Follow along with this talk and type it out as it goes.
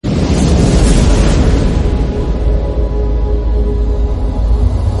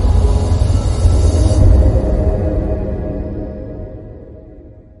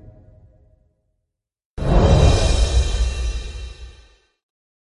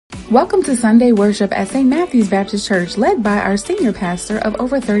Welcome to Sunday worship at St. Matthew's Baptist Church, led by our senior pastor of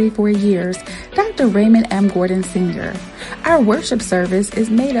over 34 years, Dr. Raymond M. Gordon Sr. Our worship service is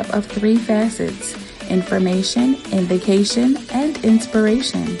made up of three facets: information, invocation, and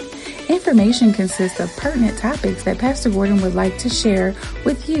inspiration. Information consists of pertinent topics that Pastor Gordon would like to share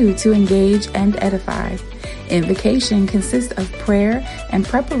with you to engage and edify. Invocation consists of prayer and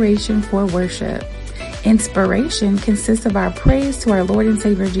preparation for worship. Inspiration consists of our praise to our Lord and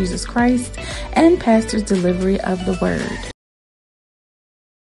Savior Jesus Christ and Pastor's delivery of the word.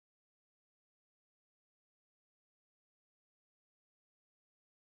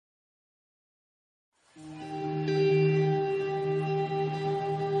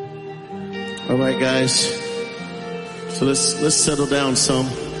 All right, guys. So let's settle down some.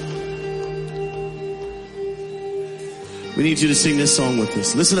 We need you to sing this song with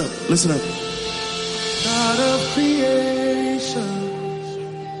us. Listen up. Listen up. God of creation,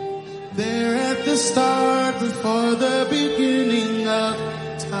 there at the start, before the beginning of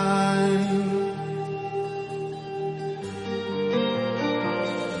time.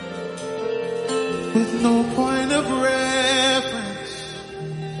 With no point of reference,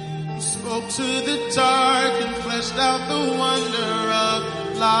 you spoke to the dark and fleshed out the wonder of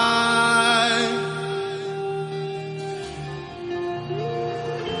life.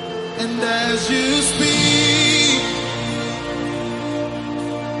 And as you speak,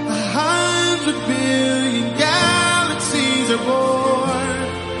 100 billion galaxies are born.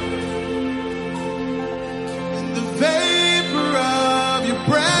 In the vapor of your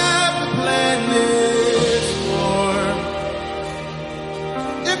breath, the planets form.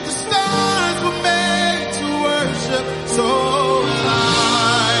 If the stars were made to worship, so will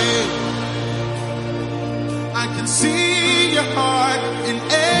I can see your heart in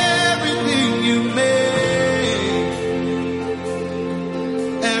everything you made.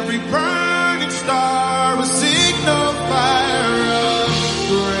 Every burning star will signal fire of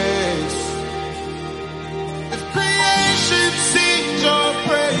grace. If creation sings your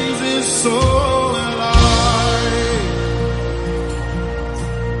praises, so will I.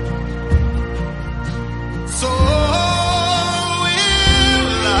 So will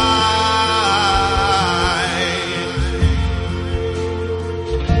I.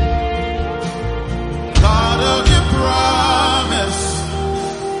 God of your promise,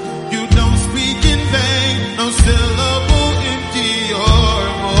 you don't speak in vain, no syllable empty or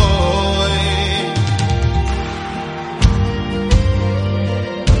void.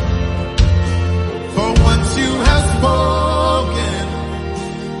 For once you have spoken,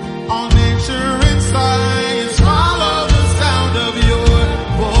 all nature and science follow the sound of your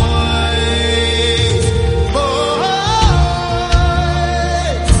voice.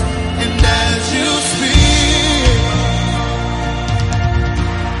 And as you speak,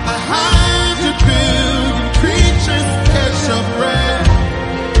 100 billion creatures catch your breath,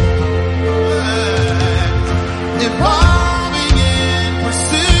 evolving in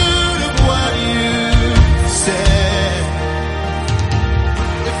pursuit of what you said.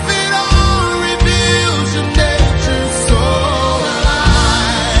 If it all reveals your nature, so will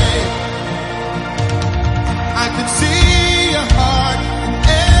I can see your heart in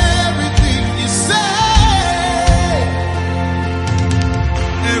everything you say.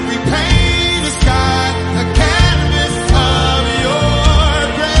 Every pain is got a canvas of your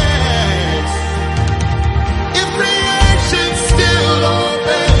grace. If creation still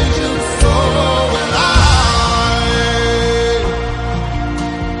obeys you, so will I.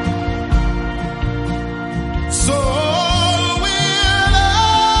 So will I.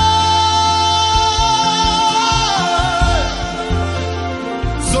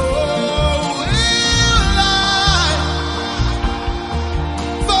 So will I.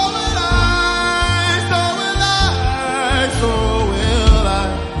 So will I. So will I. So will I.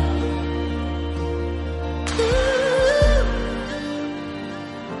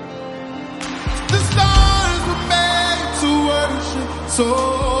 The stars were made to worship, so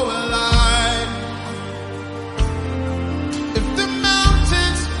will I. If the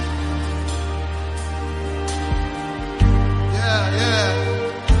mountains,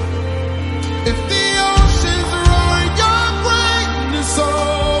 if the oceans roar your greatness, so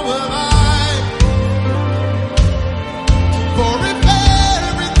will I. For if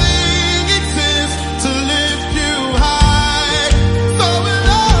everything exists to lift you high, so will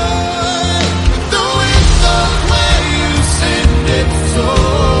I. If the winds of where you send it, so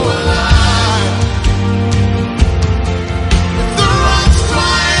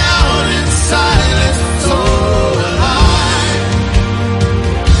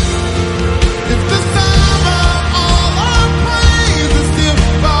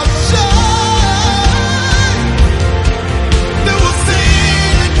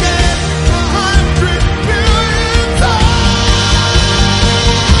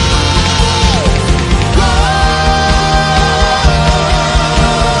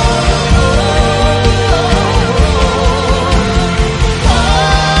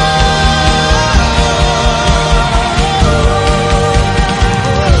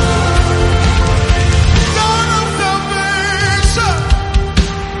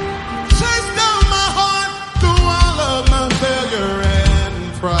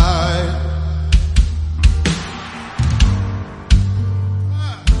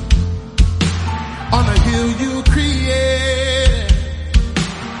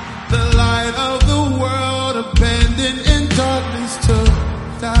was to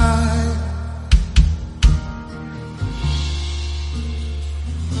die.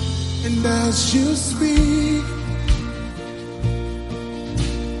 And as you speak,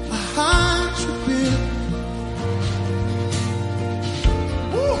 100 billion.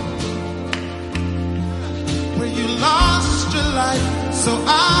 Where you lost your life, so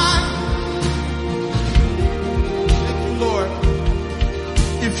thank you, Lord.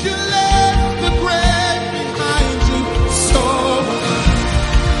 If you left the grave behind you, so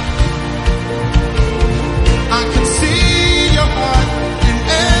I can see your heart in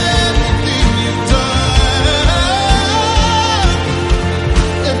everything you've done.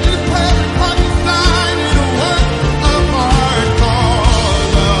 Every prayer upon your line in a work of art called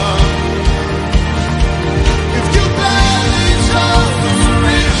love. If you gladly chose to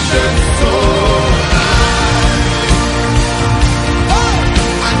reach your soul,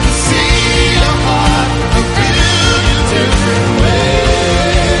 I can see your heart a billion different ways.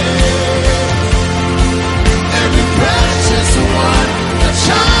 Every precious one, a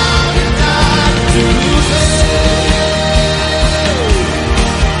child you died to save.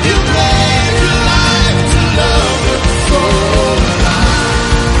 You gave your life to love with soul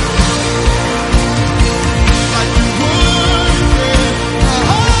like you would with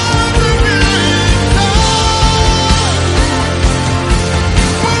 100 million times.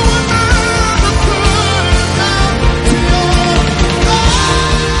 But we're never good enough to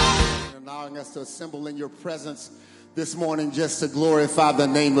your allowing us to assemble in your presence this morning just to glorify the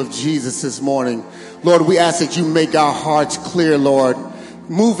name of Jesus this morning. Lord, we ask that you make our hearts clear, Lord.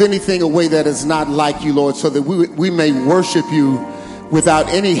 Move anything away that is not like you, Lord, so that we may worship you without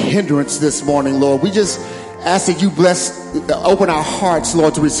any hindrance this morning, Lord. We just ask that you open our hearts,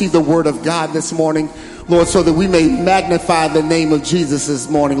 Lord, to receive the word of God this morning, Lord, so that we may magnify the name of Jesus this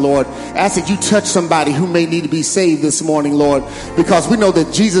morning, Lord. Ask that you touch somebody who may need to be saved this morning, Lord, because we know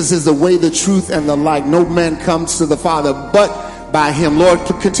that Jesus is the way, the truth, and the light. No man comes to the Father but by him. Lord,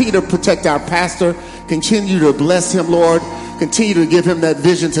 continue to protect our pastor. Continue to bless him, Lord. Continue to give him that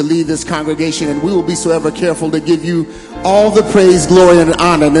vision to lead this congregation, and we will be so ever careful to give you all the praise, glory, and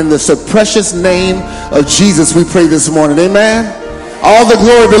honor. And in the so precious name of Jesus, we pray this morning. Amen. All the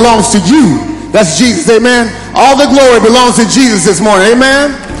glory belongs to you. That's Jesus. Amen. All the glory belongs to Jesus this morning.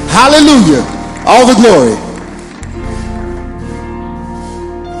 Amen. Hallelujah. All the glory.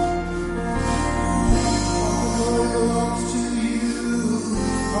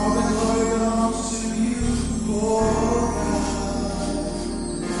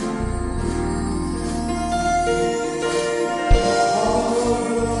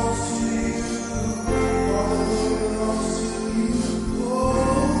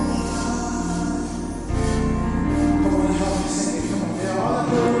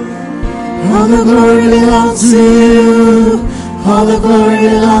 All the glory belongs to you. All the glory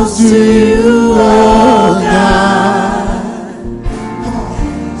belongs to you, oh God.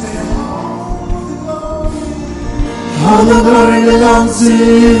 All the glory belongs to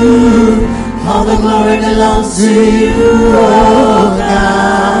you. All the glory belongs to you, oh God.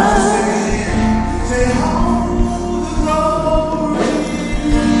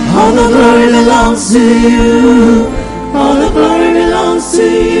 All the glory belongs to you. All the glory belongs to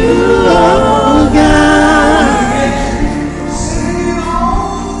you, oh God.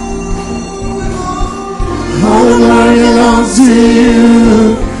 All the glory belongs to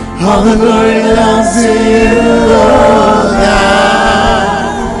you. All the glory belongs to you, oh God.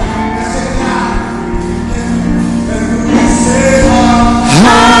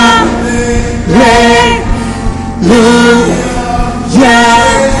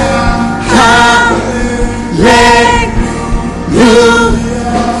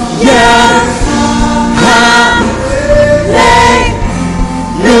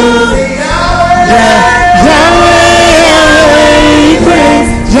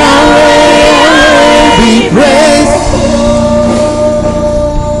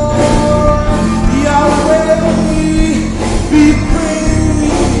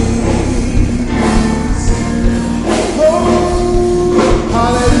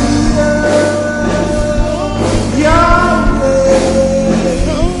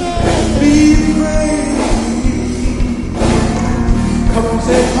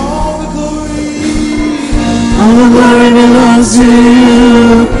 All the glory belongs to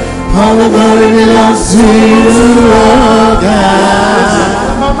you. All the glory belongs to you, oh God.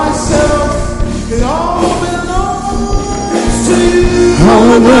 It all belongs to you. All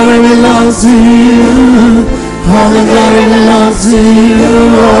the glory belongs to you. All the glory belongs to you,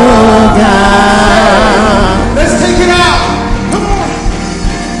 oh God. Let's take it out. Come on.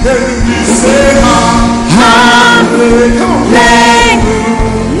 Let me say hallelujah. Come on.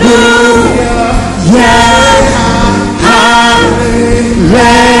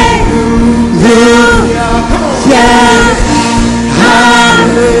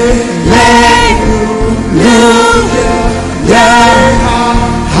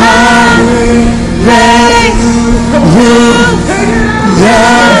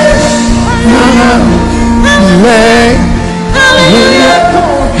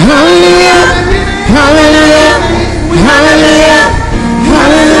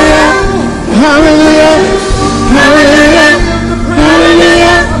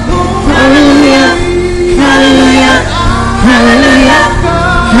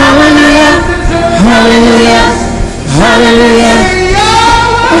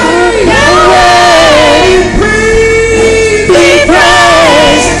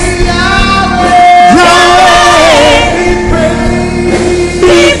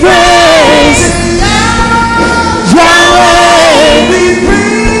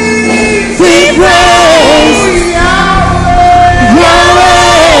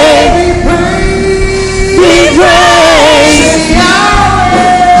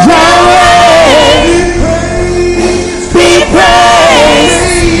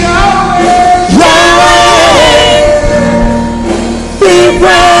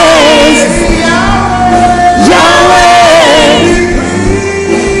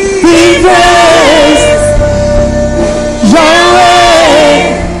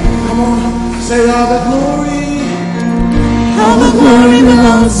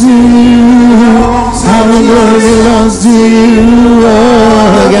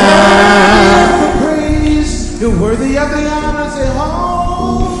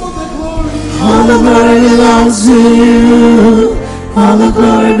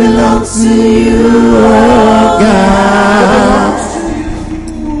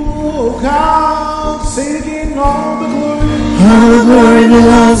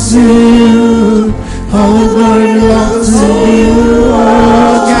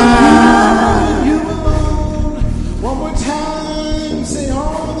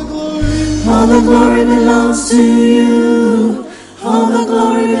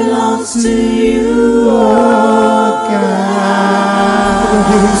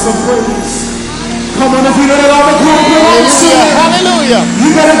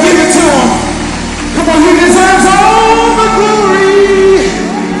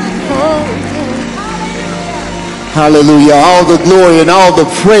 Hallelujah. All the glory and all the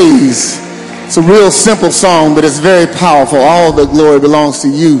praise. It's a real simple song, but it's very powerful. All the glory belongs to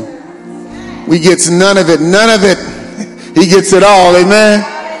you. We get none of it. None of it. He gets it all. Amen.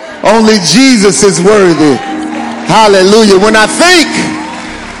 Only Jesus is worthy. Hallelujah. When I think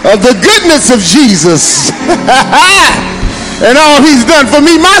of the goodness of Jesus and all he's done for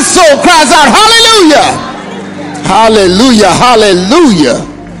me, my soul cries out, hallelujah. Hallelujah. Hallelujah.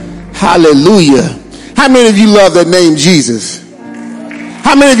 Hallelujah. How many of you love the name Jesus?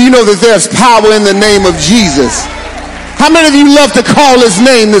 How many of you know that there's power in the name of Jesus? How many of you love to call his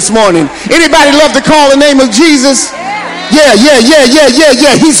name this morning? Anybody love to call the name of Jesus? Yeah.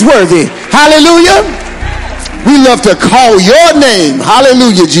 He's worthy. Hallelujah. We love to call your name.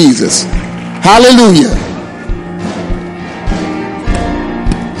 Hallelujah, Jesus. Hallelujah.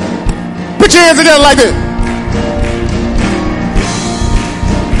 Put your hands together like this.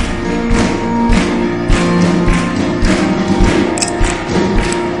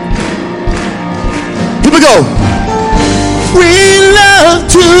 Here we go. We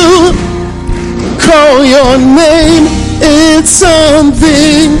love to call your name. It's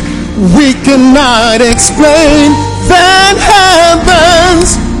something we cannot explain that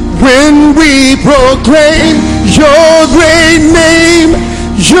happens when we proclaim your great name,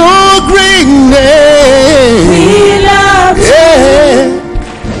 your great name. We love to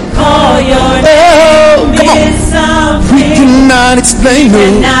call your name. Come on. It's something we cannot explain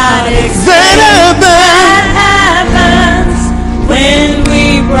it. That happens when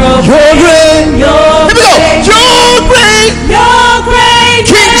we proclaim your great. Your great. Your great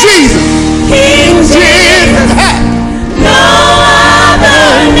King Jesus. King Jesus. No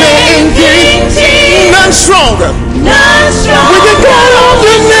other name. King Jesus. None stronger. None stronger. We can call on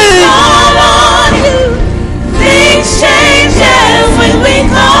your name. Call on you. Things changes when we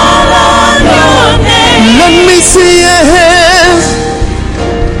call on your name. Let me see your hands.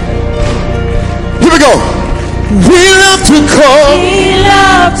 Here we go. We love to call. We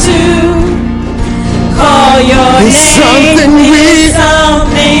love to call your It's name. something we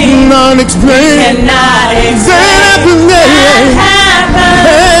cannot explain. Cannot explain. That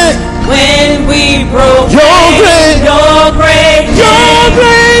happens when we proclaim your great name.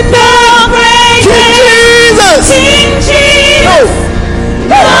 King Jesus. King Jesus.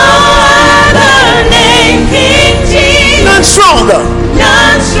 No other name. King Jesus. None stronger.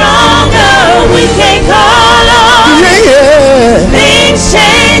 None stronger. We can call on. Yeah. Things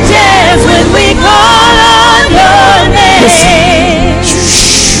changes when we call on your name.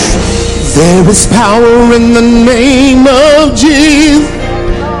 There is power in the name of Jesus.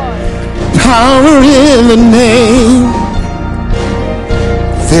 Power in the name.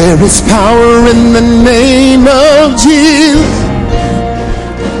 There is power in the name of Jesus.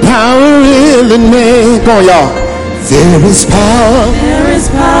 power in the name. Go on, y'all. There is power. There is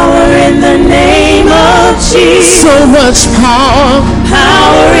power in the name of Jesus. So much power.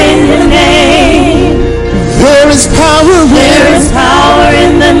 Power in the name. There is power. There is power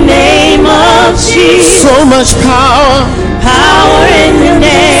in the name of Jesus. So much power. Power in the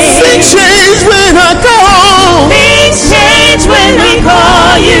name. Things change when I call. Things change when we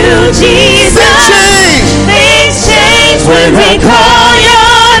call you Jesus. Things change when we call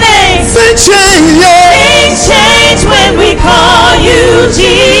your name. Things change, yeah. Things change when we call you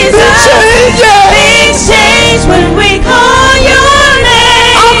Jesus. Things change when we call your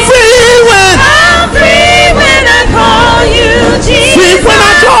name. I'm free when I call you Jesus. Free when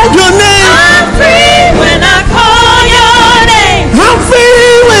I call your name. I'm free when I call your name. I'm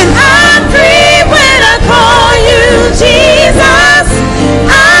free when I call you Jesus.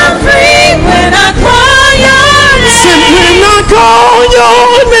 I'm free when I call your name. When I call your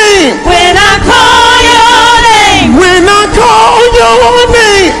name. When I call your name. When I call your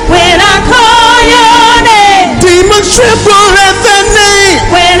name. When I call your name. Demons tremble at that name.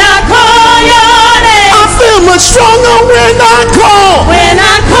 When I call your name. I feel much stronger when I call. When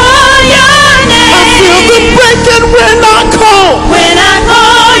I call your name. I feel the breaking when I call. When I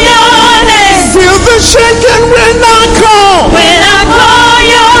call your name. Feel the shaking when I call. When I call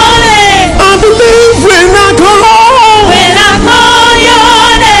your name. I believe when I call. When I call your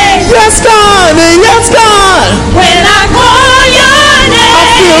name. Yes, God. Yes, God. When I call your name. I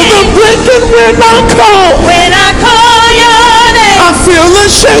feel the breaking when I call. When I call your name. I feel the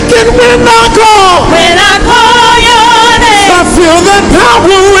shaking when I call. When I call your name. I feel the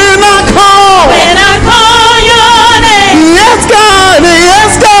power when I call. When I call your name. Yes, God.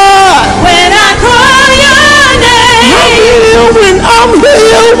 Yes, God. When I call your name. I'm healed when I'm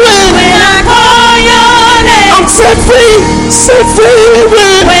healed When I call your name. I'm set free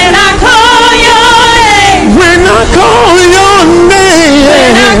When I call your name. when I call your name.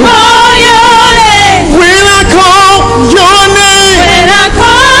 When I call your name. When I call your name. When I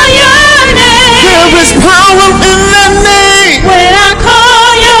call your name. There is power in that name. When I call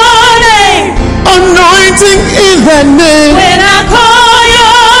your name. Anointing in that name. When I call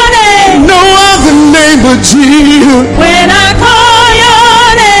your name. No other name but Jesus. When I call your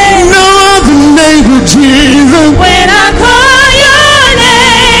name. No other name but Jesus. When I call your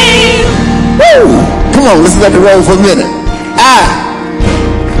name. Woo! Come on, let's let it roll for a minute.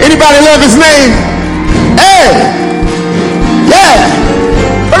 Anybody love his name? Hey! Yeah!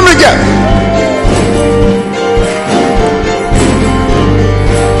 Put them together.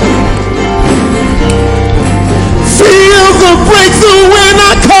 Feel the breakthrough when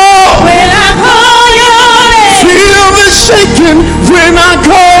I call. When I call your name. Feel the shaking when I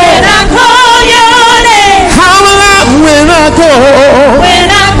call. When I call your name. How loud when I call. When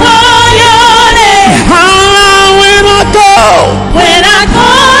I call your name. How loud when I call. When I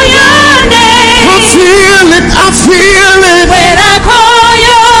call your name. I feel it. When I call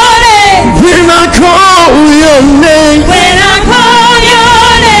your name. When I call your name. When I call your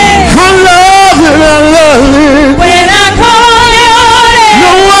name. I love it. When I call your name.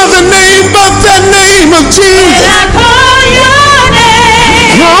 No other name but the name of When Jesus. I call your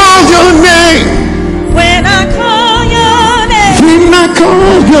name. Call your name. When I call your name. When I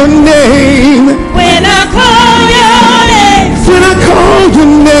call your name. When I call your name. When I call your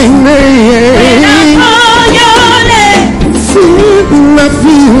name. When I call your name. Feel I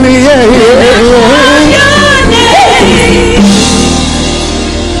feel it. Call your name.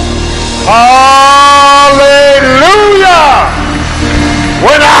 Hallelujah!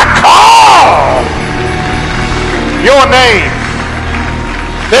 When I call your name,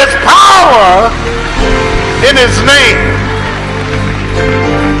 there's power in his name.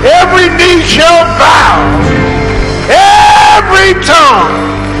 Every knee shall bow, every tongue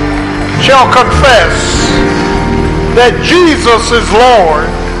shall confess that Jesus is Lord,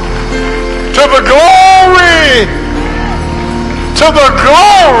 to the glory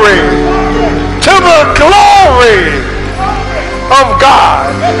of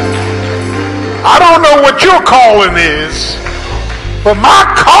God. I don't know what your calling is, but my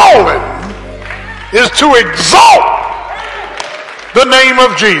calling is to exalt the name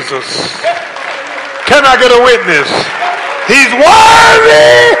of Jesus. Can I get a witness? He's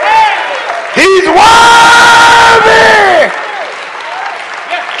worthy. He's worthy.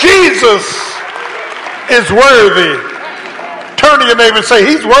 Jesus is worthy. Turn to your neighbor and say,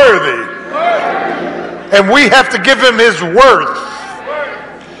 he's worthy. And we have to give him his worth.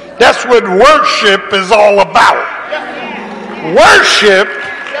 That's what worship is all about. Worship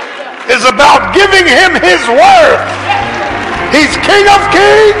is about giving him his worth. He's King of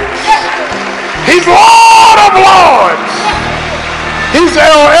Kings He's Lord of Lords. He's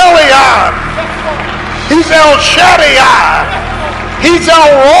El Elyon. He's El Shaddai. He's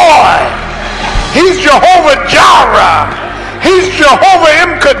El Roy. He's Jehovah Jireh. He's Jehovah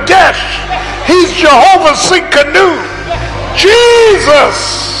M'Kadesh. He's Jehovah Tsidkenu. Jesus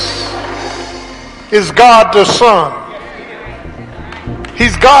is God the Son.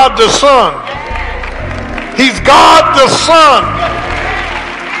 He's God the Son. He's God the Son.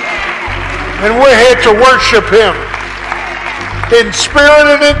 And we're here to worship him in spirit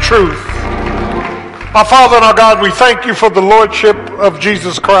and in truth. Our Father and our God, we thank you for the Lordship of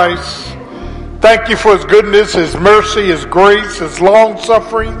Jesus Christ. Thank you for his goodness, his mercy, his grace, his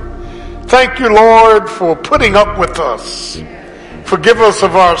long-suffering. Thank you, Lord, for putting up with us. Forgive us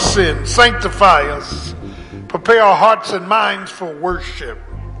of our sins. Sanctify us. Prepare our hearts and minds for worship.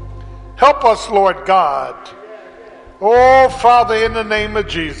 Help us, Lord God. Oh, Father, in the name of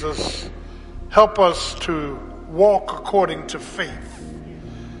Jesus, help us to walk according to faith.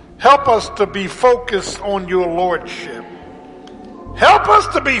 Help us to be focused on your Lordship. Help us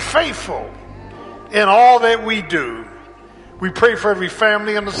to be faithful in all that we do. We pray for every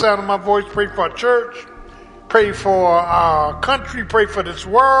family on the sound of my voice. Pray for our church. Pray for our country. Pray for this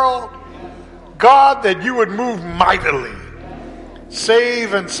world. God, that you would move mightily.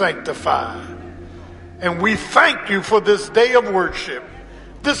 Save and sanctify. And we thank you for this day of worship.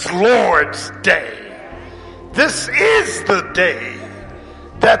 This Lord's Day. This is the day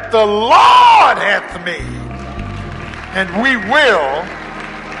that the Lord hath made. And we will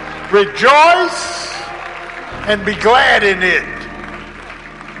rejoice and be glad in it.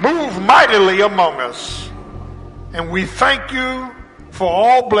 Move mightily among us. And we thank you for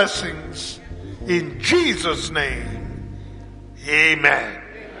all blessings in Jesus' name. Amen.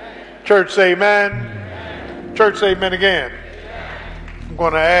 Church, say amen. Church, say amen again. I'm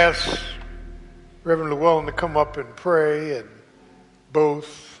going to ask Reverend Llewellyn to come up and pray, and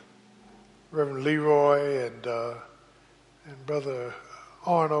both Reverend Leroy and Brother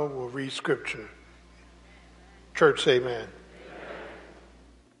Arnold will read scripture. Church, say amen.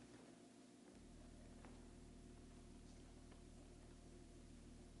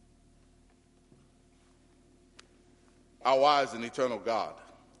 Our wise and eternal God,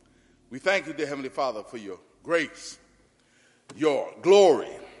 we thank you, dear Heavenly Father, for your grace, your glory,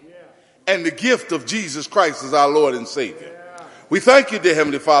 and the gift of Jesus Christ as our Lord and Savior. We thank you, dear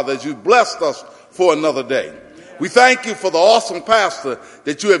Heavenly Father, as you blessed us for another day. We thank you for the awesome pastor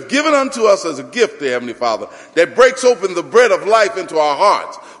that you have given unto us as a gift, dear Heavenly Father, that breaks open the bread of life into our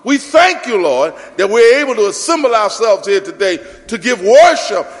hearts. We thank you, Lord, that we're able to assemble ourselves here today to give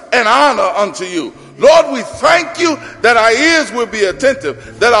worship and honor unto you. Lord, we thank you that our ears will be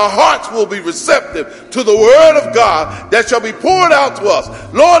attentive, that our hearts will be receptive to the word of God that shall be poured out to us.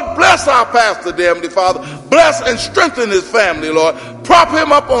 Lord, bless our pastor, dear Heavenly Father. Bless and strengthen his family, Lord. Prop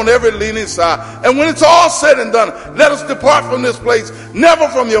him up on every leaning side. And when it's all said and done, let us depart from this place, never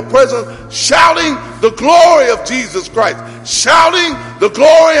from your presence, shouting the glory of Jesus Christ, shouting the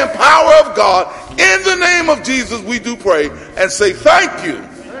glory and power of God. In the name of Jesus, we do pray and say thank you.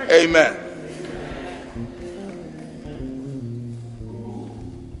 Amen.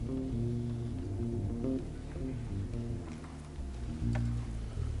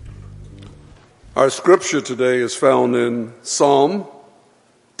 Our scripture today is found in Psalm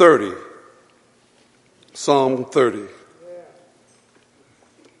 30. Psalm 30.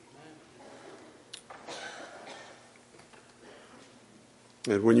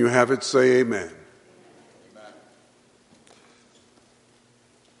 And when you have it, say amen.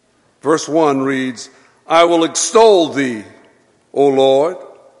 Verse 1 reads, I will extol thee, O Lord,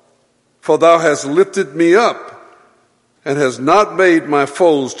 for thou hast lifted me up and hast not made my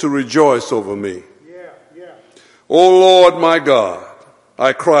foes to rejoice over me. O Lord my God,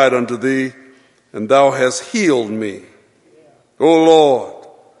 I cried unto thee, and thou hast healed me. O Lord,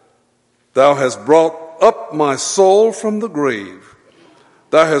 thou hast brought up my soul from the grave.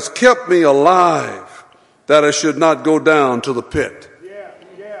 Thou hast kept me alive, that I should not go down to the pit.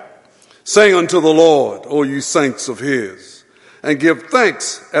 Sing unto the Lord, O ye saints of his, and give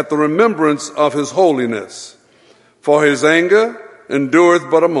thanks at the remembrance of his holiness. For his anger endureth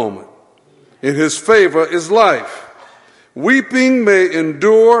but a moment. In his favor is life. Weeping may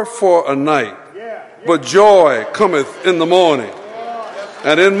endure for a night, but joy cometh in the morning.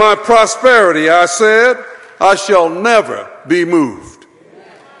 And in my prosperity I said, I shall never be moved.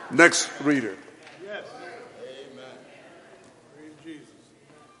 Next reader.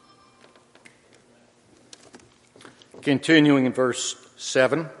 Continuing in verse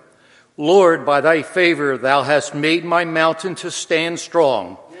 7. Lord, by thy favor thou hast made my mountain to stand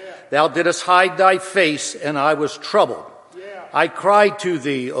strong. Thou didst hide thy face, and I was troubled. I cried to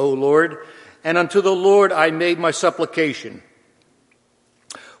thee, O Lord, and unto the Lord I made my supplication.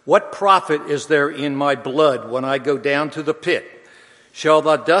 What profit is there in my blood when I go down to the pit? Shall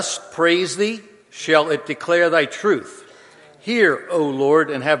the dust praise thee? Shall it declare thy truth? Hear, O Lord,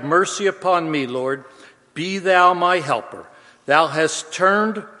 and have mercy upon me, Lord. Be thou my helper. Thou hast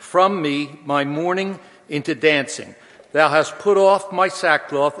turned from me my mourning into dancing. Thou hast put off my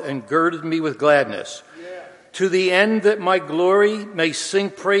sackcloth and girded me with gladness. To the end that my glory may sing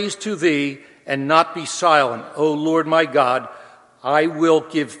praise to thee and not be silent, O Lord my God, I will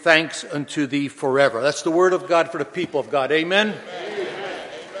give thanks unto thee forever. That's the word of God for the people of God. Amen.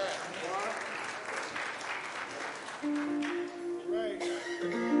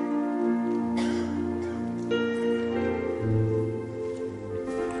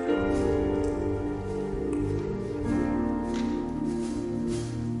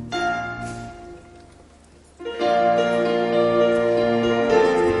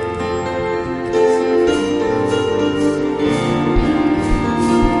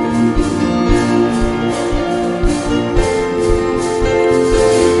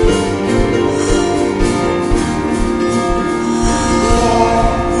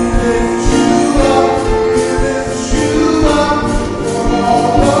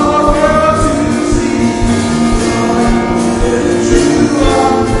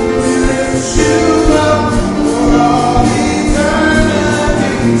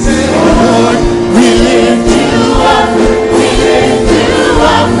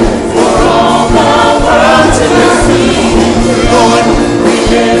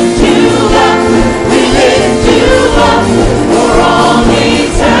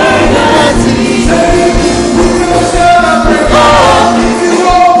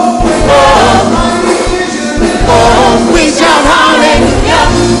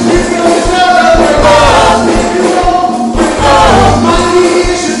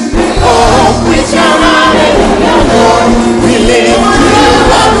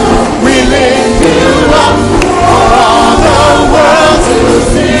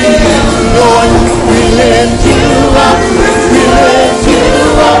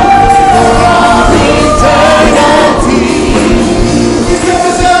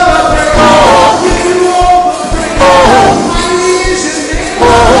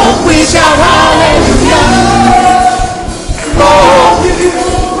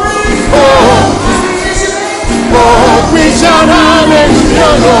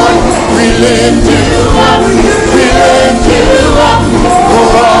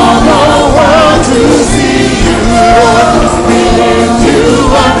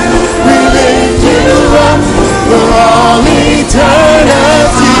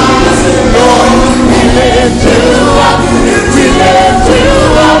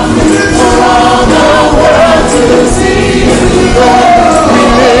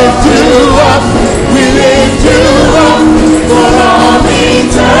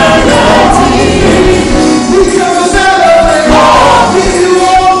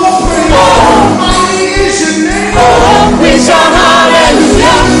 We shall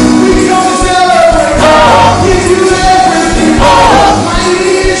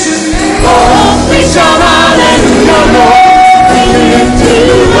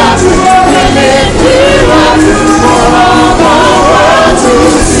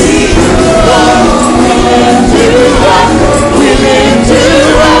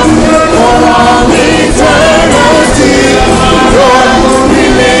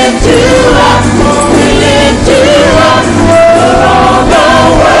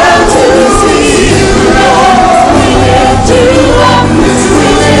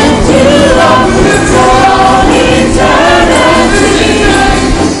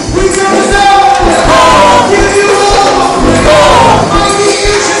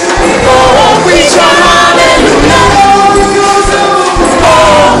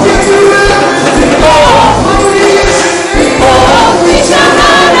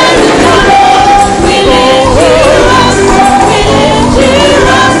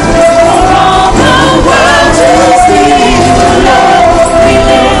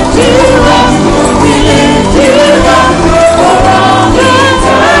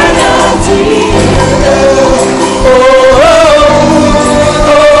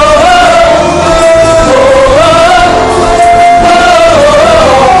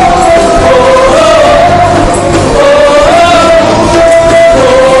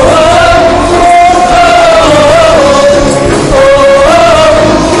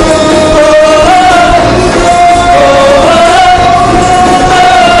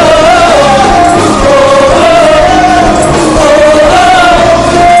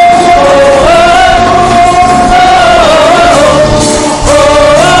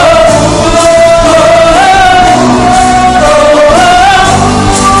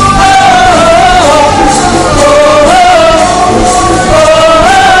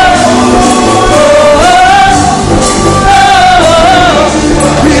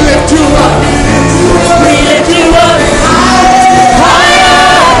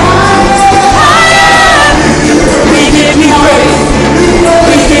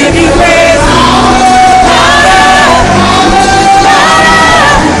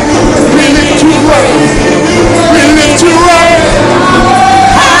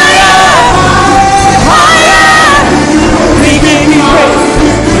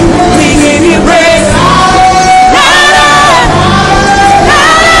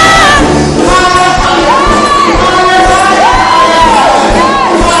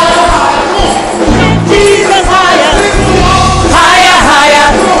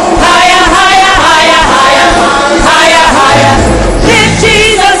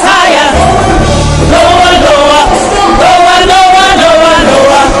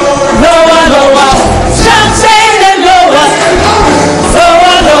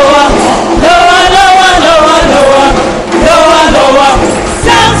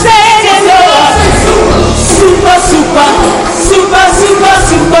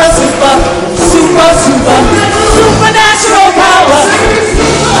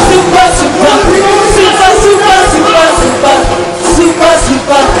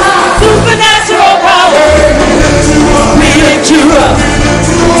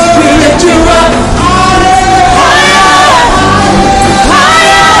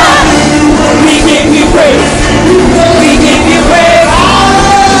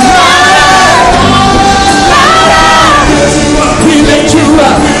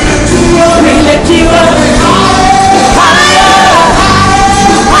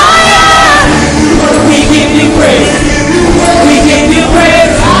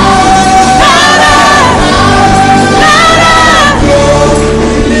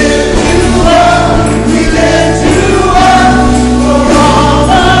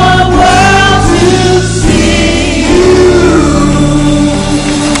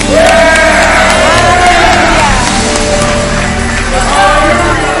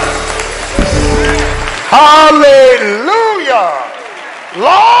Hallelujah.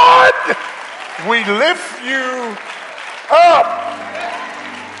 Lord, we lift you up.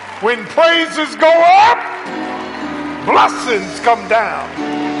 When praises go up, blessings come down.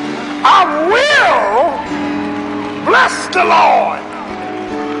 I will bless the Lord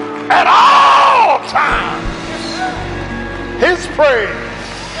at all times. His praise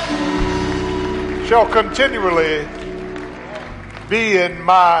shall continually be in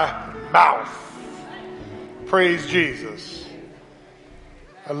my mouth. Praise Jesus.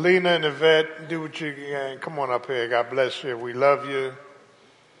 Alina and Yvette, do what you can. Come on up here. God bless you. We love you.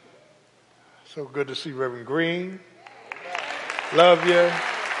 So good to see Reverend Green. Love you.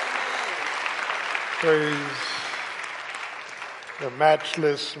 Praise the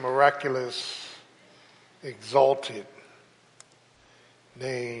matchless, miraculous, exalted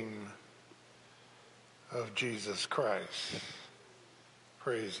name of Jesus Christ.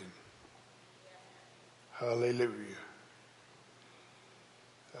 Praise him. Hallelujah.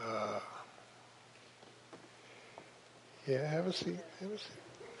 Yeah, have a seat. Have a seat.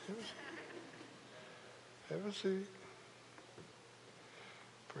 Have a seat. Have a seat.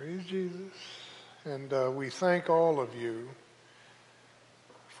 Praise Jesus. And we thank all of you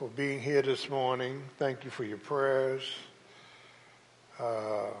for being here this morning. Thank you for your prayers.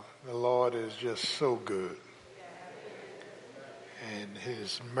 The Lord is just so good. And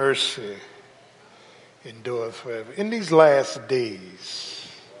his mercy endureth forever. In these last days,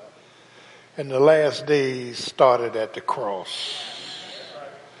 and the last days started at the cross.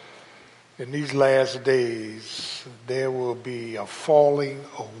 In these last days, there will be a falling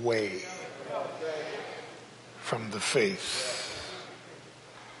away from the faith.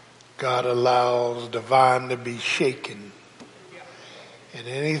 God allows the vine to be shaken, and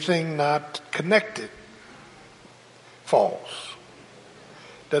anything not connected falls.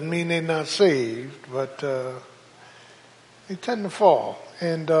 Doesn't mean they're not saved, but they tend to fall.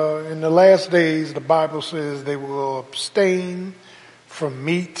 And in the last days, the Bible says they will abstain from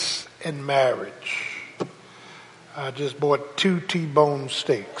meats and marriage. I just bought 2 T-bone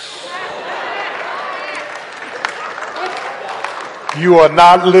steaks. You are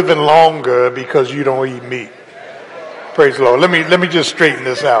not living longer because you don't eat meat. Praise the Lord. Let me just straighten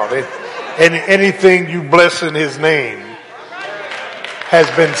this out. Anything you bless in his name has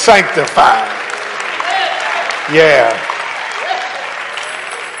been sanctified. Yeah.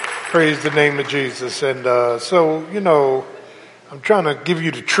 Praise the name of Jesus. And so, I'm trying to give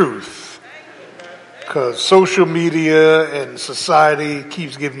you the truth, because social media and society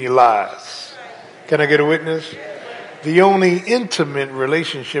keeps giving you lies. Can I get a witness? The only intimate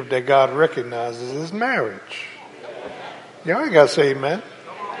relationship that God recognizes is marriage. Y'all ain't got to say amen.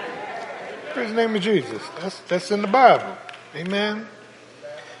 Praise the name of Jesus. That's in the Bible. Amen.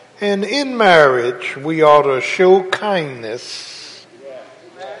 And in marriage, we ought to show kindness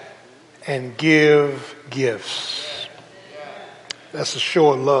and give gifts. That's a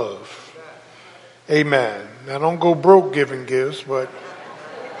show of love. Amen. Now don't go broke giving gifts, but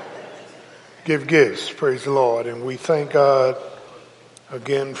give gifts. Praise the Lord. And we thank God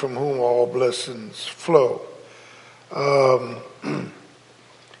again, from whom all blessings flow. And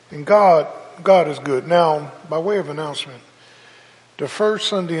God is good. Now, by way of announcement, the first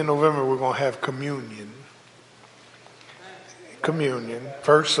Sunday in November, we're going to have communion.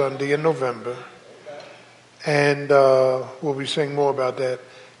 First Sunday in November. And we'll be saying more about that.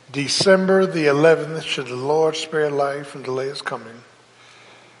 December the 11th, should the Lord spare life and delay his coming,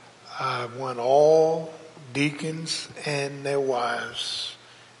 I want all deacons and their wives,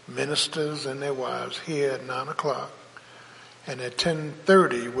 ministers and their wives, here at 9 o'clock. And at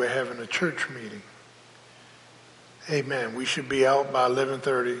 10:30, we're having a church meeting. Amen. We should be out by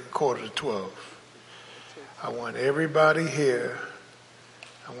 11:30, 11:45. I want everybody here.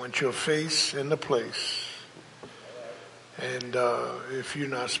 I want your face in the place. And if you're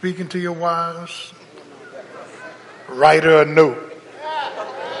not speaking to your wives, write her a note.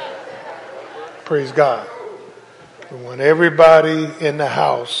 Praise God. We want everybody in the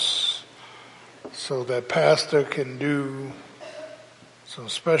house so that pastor can do some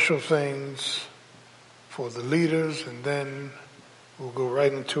special things for the leaders, and then we'll go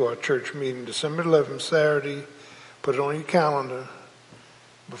right into our church meeting December 11th, Saturday. Put it on your calendar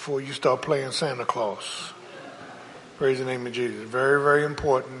before you start playing Santa Claus. Praise the name of Jesus. Very, very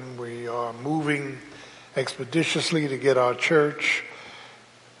important. We are moving expeditiously to get our church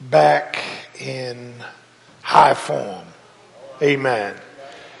back in high form. Amen.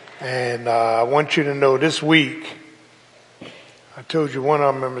 And I want you to know this week, I told you one of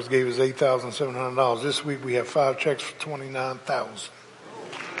our members gave us $8,700. This week we have 5 checks for $29,000.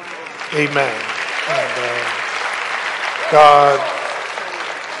 Amen. And God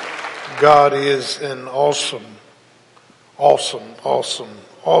is an awesome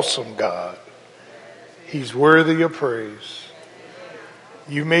God. He's worthy of praise.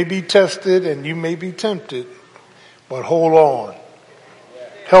 You may be tested and you may be tempted, but hold on.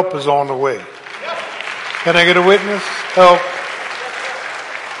 Help is on the way. Can I get a witness? Help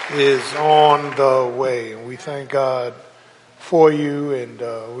is on the way. And we thank God for you. And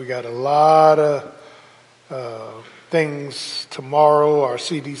we got a lot of things tomorrow. Our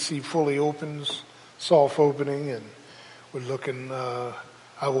CDC fully opens, soft opening, and we're looking, I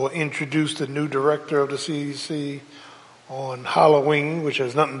will introduce the new director of the CDC on Halloween, which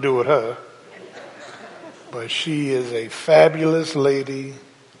has nothing to do with her. But she is a fabulous lady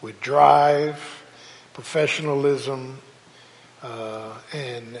with drive, professionalism,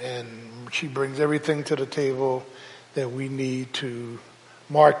 and she brings everything to the table that we need to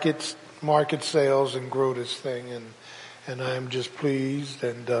market sales and grow this thing. And I am just pleased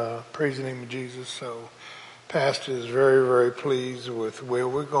and praise the name of Jesus. So Pastor is very, very pleased with where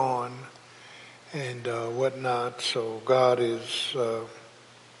we're going and whatnot. So God is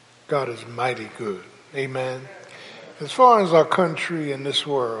mighty good. Amen. As far as our country and this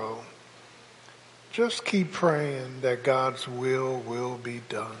world, just keep praying that God's will be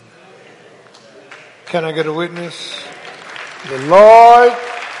done. Can I get a witness? The Lord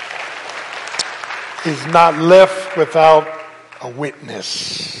is not left without a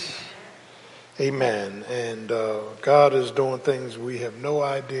witness. Amen. And God is doing things we have no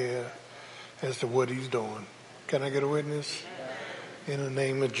idea as to what he's doing. Can I get a witness? In the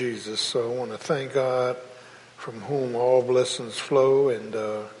name of Jesus. So I want to thank God from whom all blessings flow, and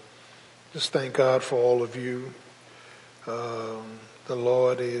just thank God for all of you. The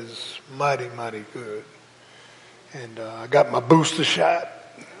Lord is mighty, mighty good. And I got my booster shot.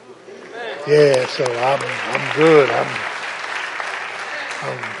 Yeah, so I'm good. I'm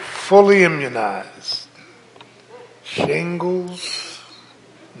fully immunized. Shingles,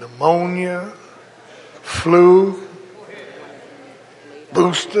 pneumonia, flu,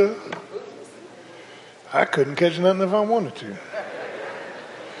 booster. I couldn't catch nothing if I wanted to.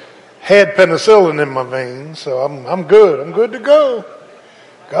 Had penicillin in my veins, so I'm good. I'm good to go.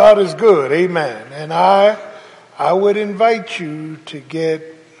 God is good. Amen. And I would invite you to get,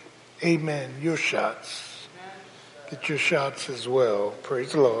 amen, your shots. Get your shots as well.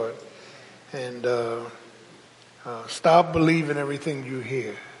 Praise the Lord. And stop believing everything you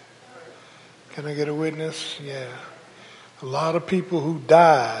hear. Can I get a witness? Yeah. A lot of people who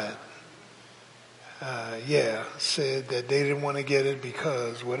died, said that they didn't want to get it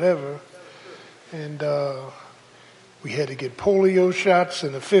because whatever. And we had to get polio shots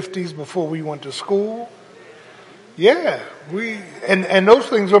in the 50s before we went to school. Yeah, and those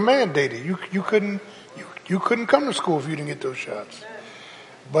things were mandated. You couldn't come to school if you didn't get those shots.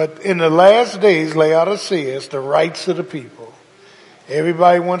 But in the last days, Laodicea, it's the rights of the people.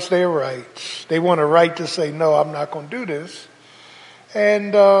 Everybody wants their rights. They want a right to say, no, I'm not going to do this.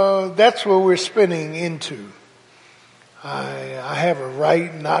 And that's where we're spinning into. I have a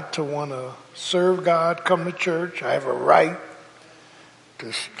right not to want to serve God, come to church. I have a right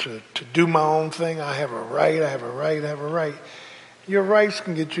to do my own thing. I have a right. Your rights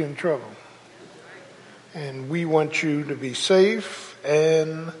can get you in trouble. And we want you to be safe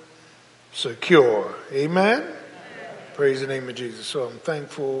and secure. Amen? Praise the name of Jesus. So I'm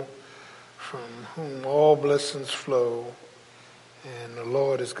thankful from whom all blessings flow. And the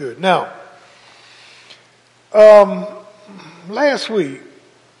Lord is good. Now, last week,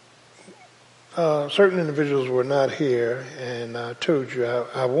 certain individuals were not here, and I told you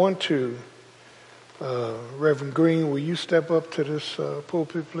I want to, Reverend Green, will you step up to this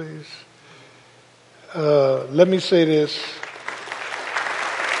pulpit, please? Let me say this.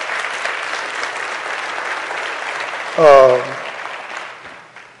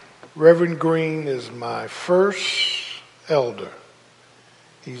 Reverend Green is my first elder.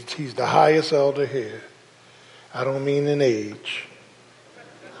 He's the highest elder here. I don't mean in age.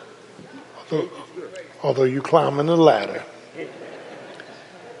 Although you climbing the ladder.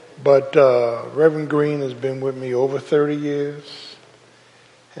 But Reverend Green has been with me over 30 years.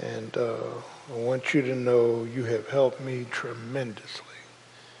 And I want you to know you have helped me tremendously.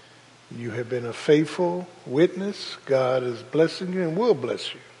 You have been a faithful witness. God is blessing you and will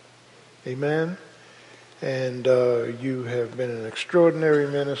bless you. Amen. And you have been an extraordinary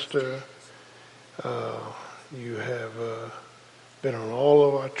minister. You have been on all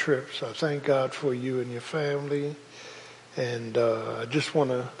of our trips. I thank God for you and your family. And I just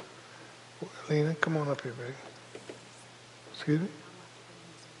want to, Lena, come on up here, baby. Excuse me?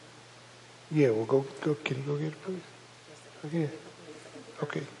 Yeah, well, go. Can you go get it, please? Okay.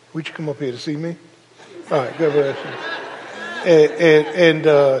 Okay. Would you come up here to see me? All right. God bless you. And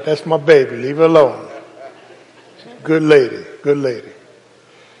that's my baby. Leave her alone. Good lady. Good lady.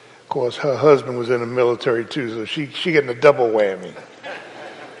 Of course, her husband was in the military too, so she getting a double whammy.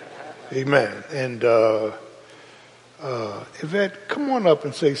 Amen. And Yvette, come on up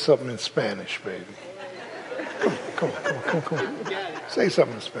and say something in Spanish, baby. Come on. Say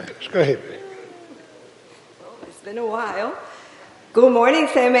something in Spanish. Go ahead, baby. It's been a while. Good morning,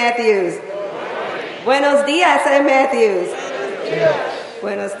 St. Matthews. Buenos días, St. Matthews.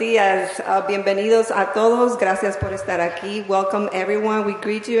 Buenos días. Bienvenidos a todos. Gracias por estar aquí. Welcome, everyone. We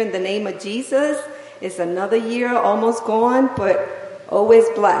greet you in the name of Jesus. It's another year, almost gone, but always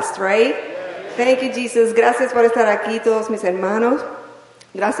blessed, right? Thank you, Jesus. Gracias por estar aquí, todos mis hermanos.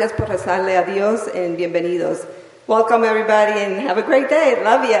 Gracias por rezarle a Dios and bienvenidos. Welcome, everybody, and have a great day.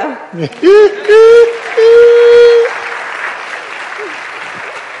 Love you.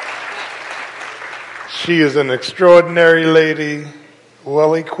 She is an extraordinary lady,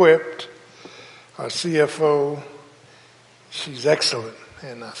 well equipped. Our CFO, she's excellent,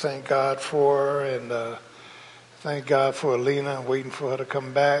 and I thank God for her, and thank God for Alina. I'm waiting for her to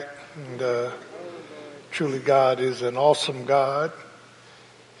come back. And truly, God is an awesome God.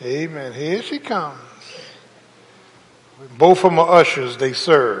 Amen. Here she comes. Both of them are ushers. They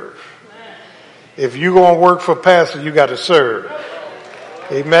serve. If you're going to work for pastor, you got to serve.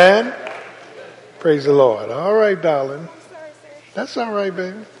 Amen. Praise the Lord. All right, darling. That's all right,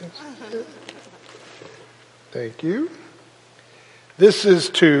 baby. Thank you. This is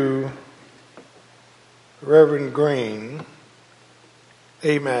to Reverend Green.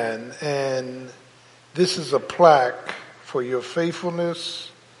 Amen. And this is a plaque for your faithfulness.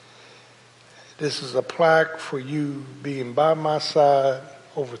 This is a plaque for you being by my side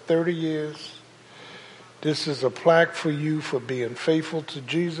over 30 years. This is a plaque for you for being faithful to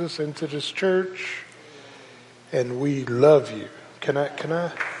Jesus and to this church. And we love you. Can I? Do you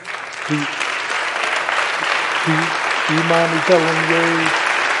mind me telling them your age?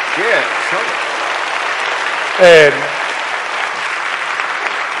 Yeah, sure. And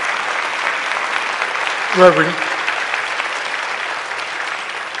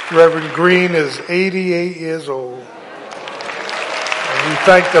Reverend Green is 88 years old. And we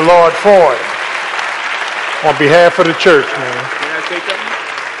thank the Lord for it. On behalf of the church, man. Can I say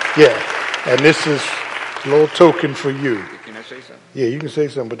something? Yeah. And this is a little token for you. Can I say something? Yeah, you can say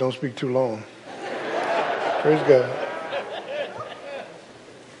something, but don't speak too long. Praise God.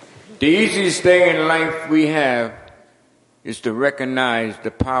 The easiest thing in life we have is to recognize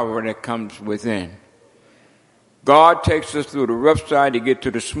the power that comes within. God takes us through the rough side to get to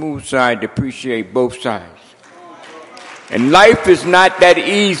the smooth side to appreciate both sides. And life is not that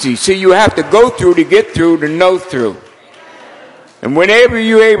easy. See, you have to go through to get through to know through. And whenever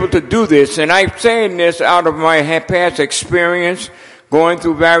you're able to do this, and I'm saying this out of my past experience, going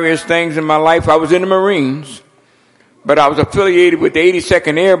through various things in my life. I was in the Marines, but I was affiliated with the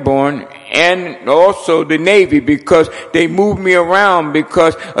 82nd Airborne and also the Navy because they moved me around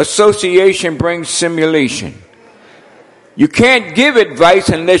because association brings simulation. You can't give advice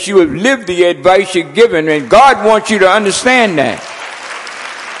unless you have lived the advice you're given, and God wants you to understand that.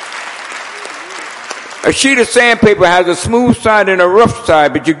 A sheet of sandpaper has a smooth side and a rough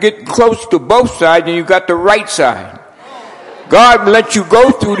side, but you get close to both sides and you got the right side. God lets you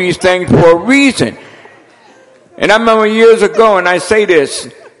go through these things for a reason. And I remember years ago, and I say this,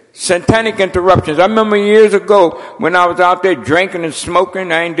 satanic interruptions. I remember years ago when I was out there drinking and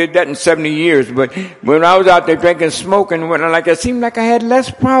smoking. I ain't did that in 70 years, but when I was out there drinking and smoking, it seemed like I had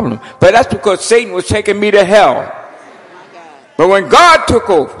less problem. But that's because Satan was taking me to hell. But when God took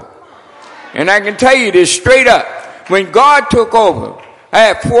over, and I can tell you this straight up, when God took over, I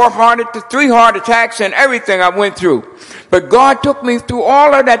had 3 heart attacks and everything I went through. But God took me through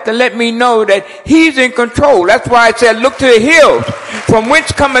all of that to let me know that He's in control. That's why I said, look to the hills, from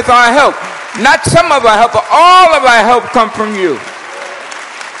whence cometh our help. Not some of our help, but all of our help come from you.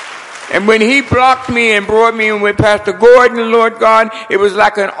 And when He blocked me and brought me in with Pastor Gordon, Lord God, it was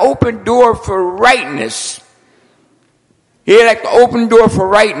like an open door for rightness. He had like the open door for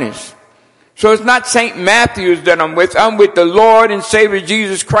rightness. So it's not St. Matthew's that I'm with. I'm with the Lord and Savior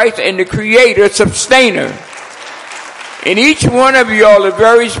Jesus Christ and the Creator, Sustainer. And each one of you all are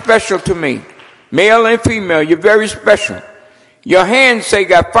very special to me. Male and female, you're very special. Your hands, say,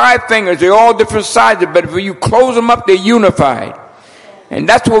 got 5 fingers. They're all different sizes, but if you close them up, they're unified. And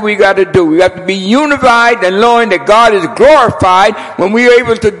that's what we got to do. We have to be unified and knowing that God is glorified. When we are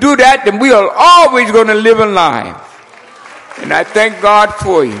able to do that, then we are always going to live alive. And I thank God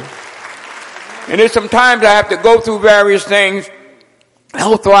for you. And there's sometimes I have to go through various things,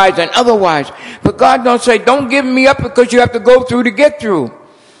 health-wise and otherwise. But God don't say, don't give me up because you have to go through to get through.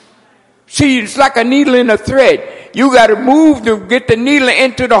 See, it's like a needle in a thread. You got to move to get the needle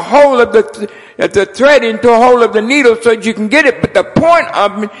into the hole of the thread into a hole of the needle so that you can get it. But the point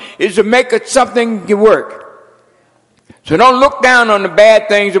of it is to make it something work. So don't look down on the bad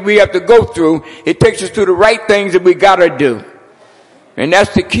things that we have to go through. It takes us to the right things that we got to do. And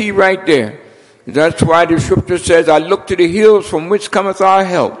that's the key right there. That's why the scripture says, I look to the hills from which cometh our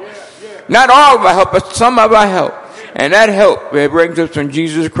help. Not all of our help, but some of our help. And that help, it brings us from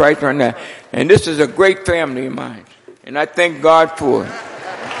Jesus Christ right now. And this is a great family of mine. And I thank God for it.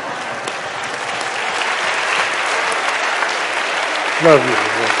 Love you,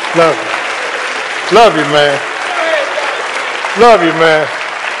 man. Love you. Love you, man. Love you, man.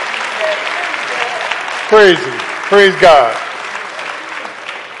 Praise Him. Praise God.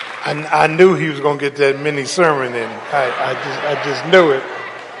 I knew he was going to get that mini sermon in. I just knew it.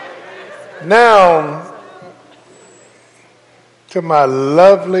 Now, to my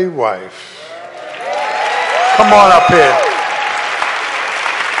lovely wife. Come on up here.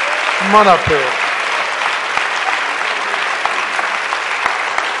 Come on up here.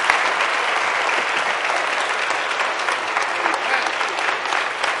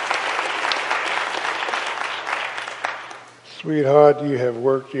 Sweetheart, you have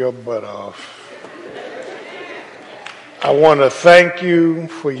worked your butt off. I want to thank you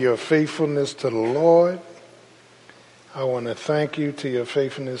for your faithfulness to the Lord. I want to thank you to your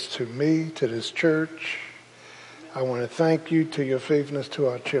faithfulness to me, to this church. I want to thank you to your faithfulness to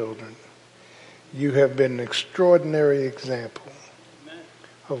our children. You have been an extraordinary example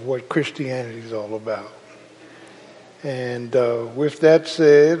of what Christianity is all about. And with that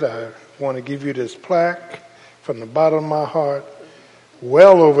said, I want to give you this plaque from the bottom of my heart.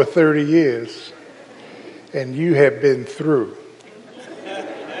 Well over 30 years, and you have been through.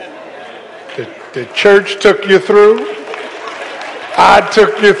 The church took you through. I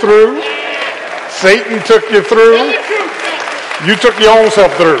took you through. Satan took you through. You took your own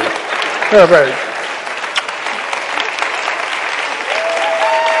self through. All right.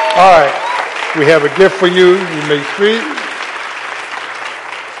 All right. We have a gift for you. You may speak.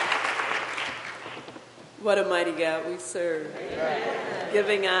 What a mighty God we serve.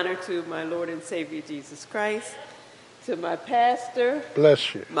 Giving honor to my Lord and Savior Jesus Christ, to my pastor.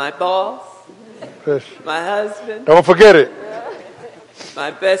 Bless you. My boss. Bless you. My husband. Don't forget it.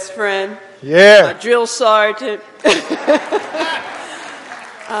 My best friend. Yeah. My drill sergeant.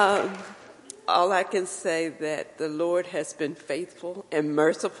 All I can say that the Lord has been faithful and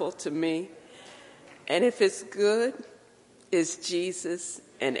merciful to me. And if it's good, it's Jesus,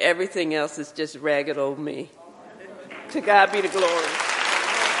 and everything else is just ragged old me. To God be the glory.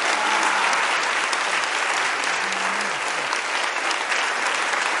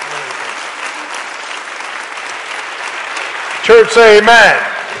 Church, say amen.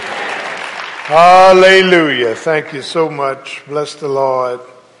 Hallelujah. Thank you so much. Bless the Lord.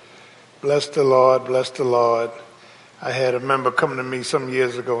 Bless the Lord. Bless the Lord. I had a member come to me some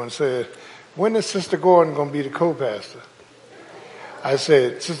years ago and said, when is Sister Gordon going to be the co-pastor? I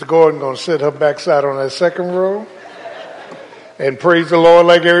said, Sister Gordon going to sit her backside on that second row and praise the Lord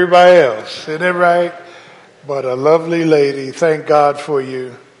like everybody else. Isn't that right? But a lovely lady. Thank God for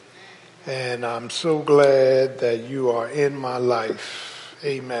you. And I'm so glad that you are in my life.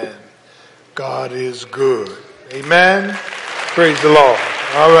 Amen. God is good. Amen. Praise the Lord.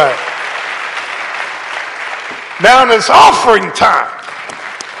 All right. Now it's offering time.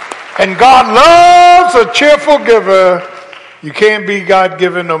 And God loves a cheerful giver. You can't be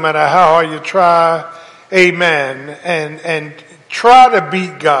God-given no matter how hard you try. Amen. And try to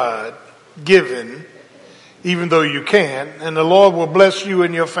beat God-given, even though you can. And the Lord will bless you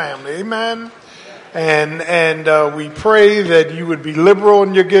and your family. Amen. And we pray that you would be liberal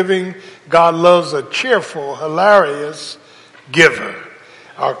in your giving. God loves a cheerful, hilarious giver.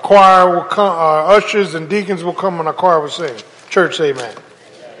 Our choir will come, our ushers and deacons will come, and our choir will sing. Church, say amen.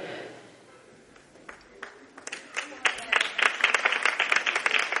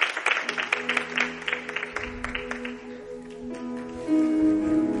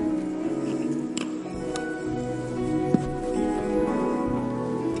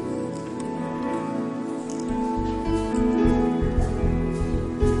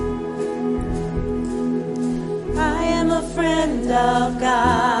 Of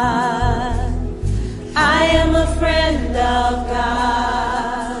God. I am a friend of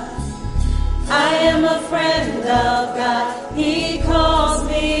God. I am a friend of God. He calls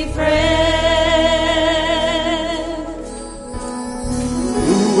me friend.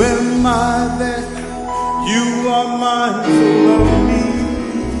 When I that you are mindful of me,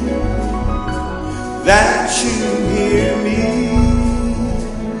 that you hear me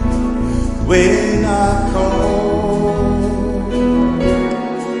when I call?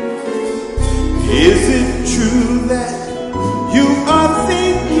 Is it true that you are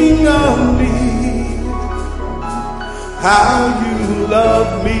thinking of me, how you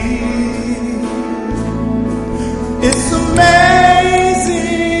love me? It's amazing.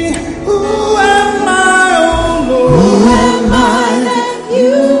 Who am I, oh Lord? Who am I that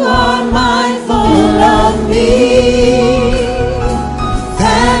you are mindful of me,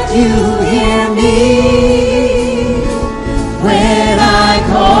 that you hear me when I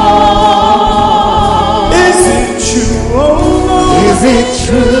call? Is it true, oh Lord? Is it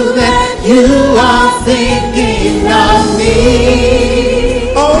true that you are thinking of me?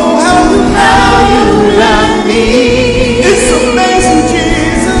 Oh, how you love me. It's amazing,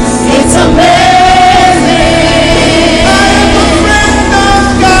 Jesus. It's amazing. I am a friend of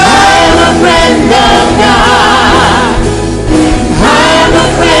God. I am a friend of God. I am a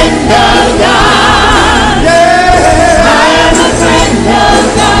friend of God. Yeah. I am a friend of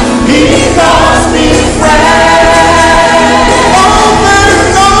God. He calls me friend. Over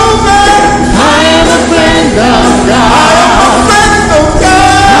and over. I am a friend of God. I am a friend of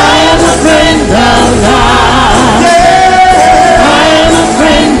God. I am a friend of God. Yeah. I am a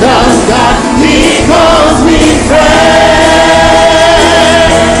friend of God. He calls me friend.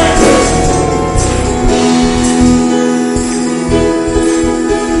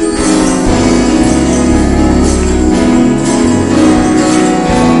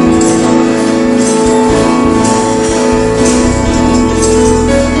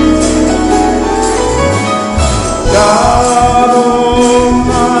 God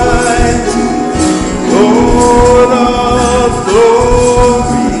Almighty, Lord of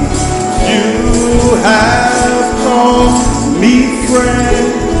glory, you have called me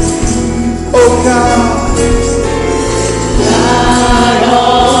friend. Oh God, God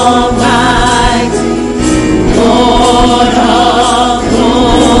Almighty, Lord of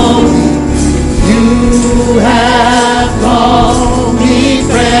glory, you have called me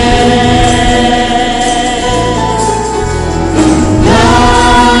friend.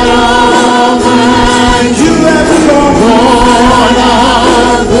 God Almighty, you have called Lord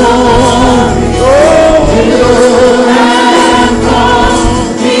of glory, you have called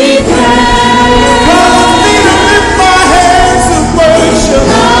me friend. called me to lift my hands and worship.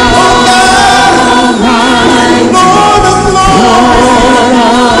 Oh God, Lord of glory,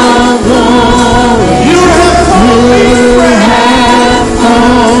 you have called me friend.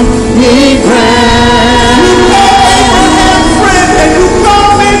 Me friend. You called Abraham friend, and you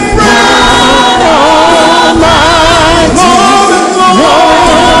called me friend. Almighty, Lord of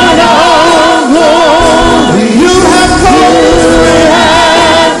glory, you have called me friend.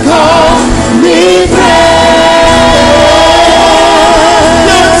 me friend.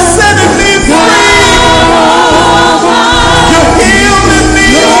 You're setting me free. You're healing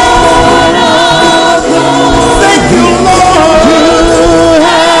me. Thank you, Lord. You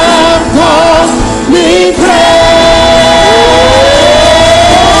have called me friend.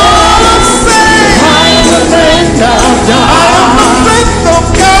 Say, I am a friend of God. I am a friend of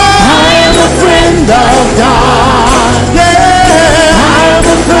God. I am a friend of God. Yeah. I am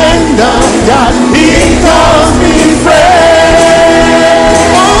a friend of God. He calls me friend.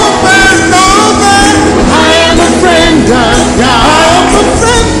 Over and over. I am a friend of I God. am a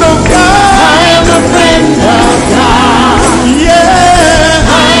friend of God. I am a friend of God. Yeah.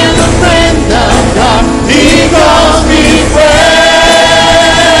 I am a friend of God. He calls me friend.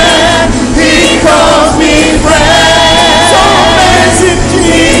 He calls me friend. So amazing, He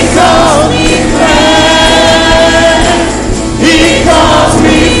Jesus. calls me friend. He calls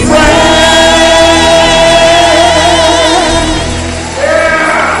me friend.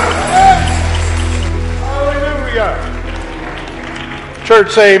 Hallelujah.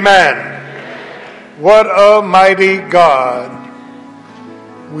 Church, say amen. What a mighty God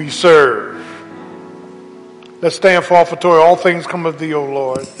we serve. Let's stand for offertory. All things come of thee, O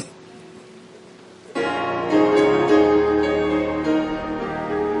Lord.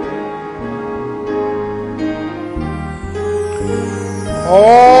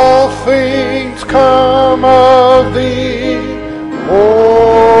 All things come of thee,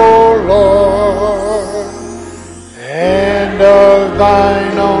 O Lord, and of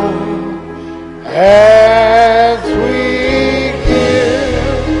thine own as we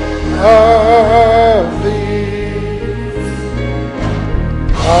give of thee.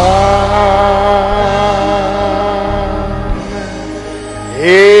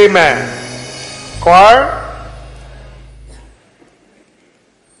 Amen. Amen. Choir.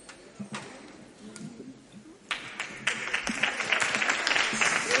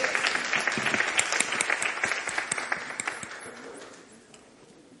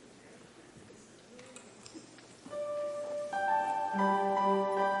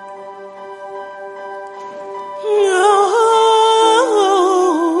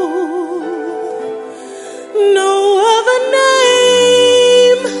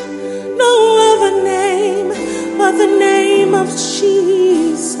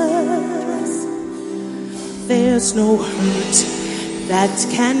 There's no hurt that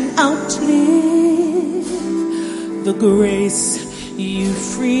can outlive the grace you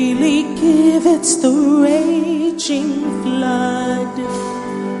freely give. It's the raging flood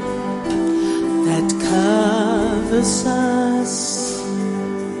that covers us.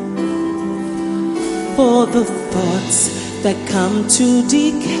 For the thoughts that come to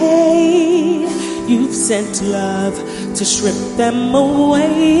decay, you've sent love to strip them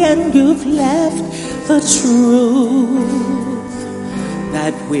away, and you've left the truth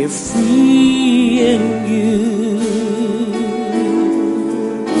that we're free in you.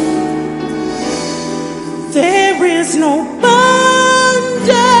 There is no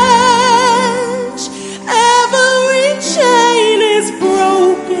bondage, every chain is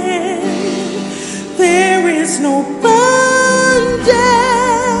broken. There is no bondage,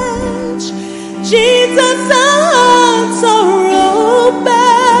 Jesus, our hearts are open.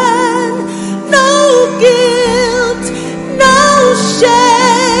 No guilt, no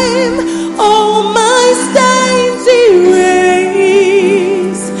shame, all my stains erase.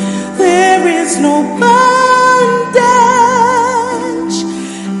 There is no bondage,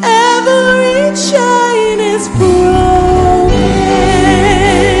 every chain is broken.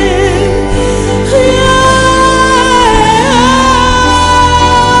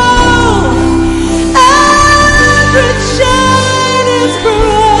 Every chain is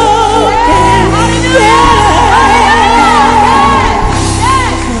broken.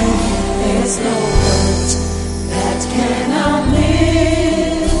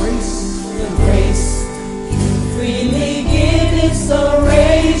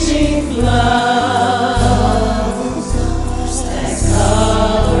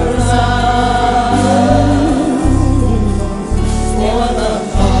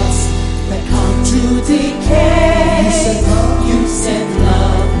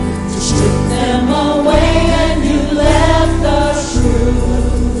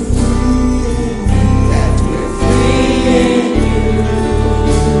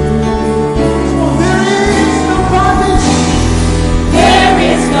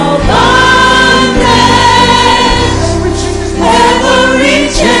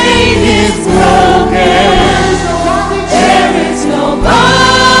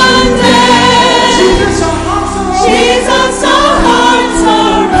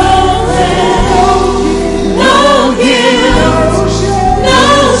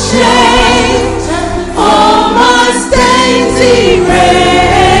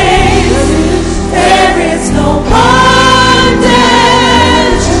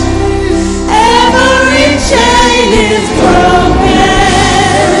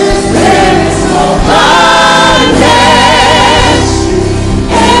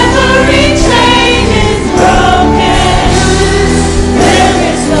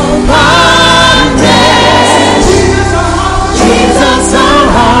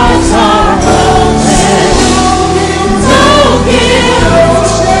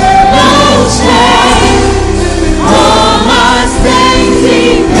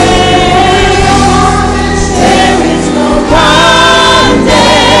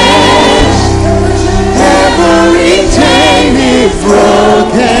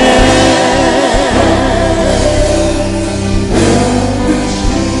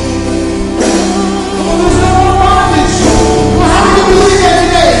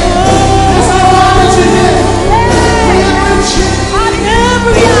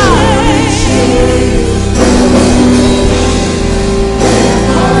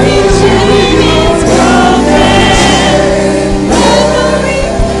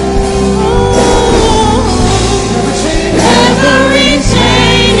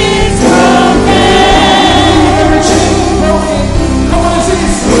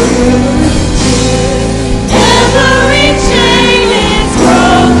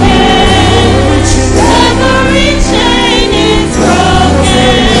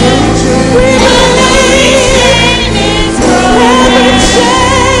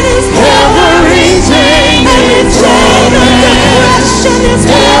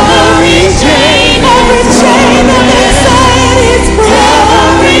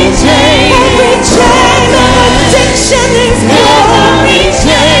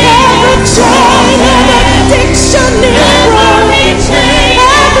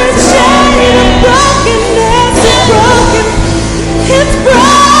 It's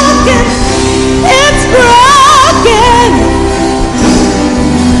broken. It's broken.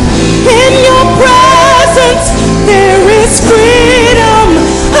 In your presence there is freedom.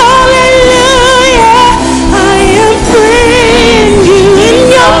 Hallelujah. I am free in you. In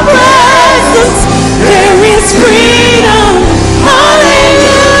your presence there is freedom.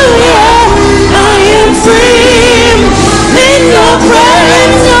 Hallelujah. I am free in your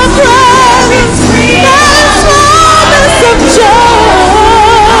presence. There's fullness of joy.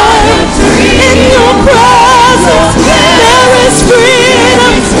 In your presence there is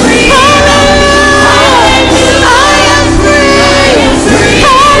freedom. Hallelujah. I am free.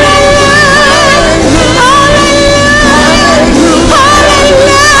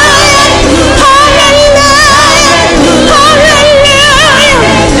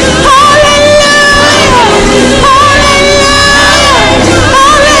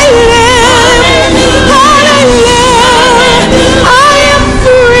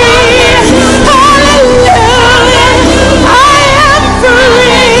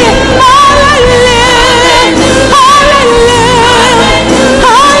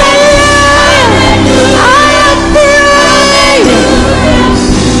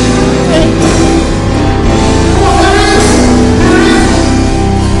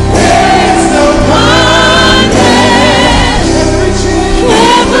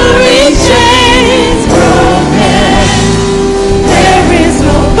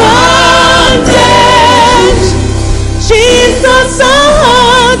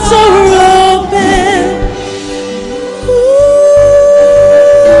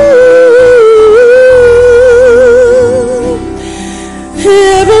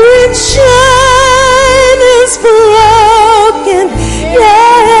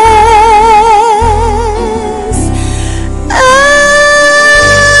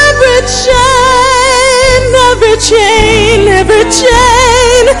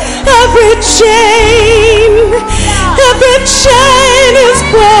 Every chain is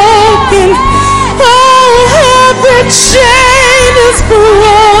broken. Oh, every chain is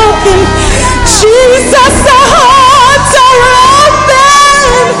broken. Jesus, the hearts are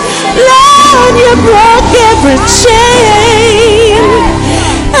open. Lord, you broke every chain.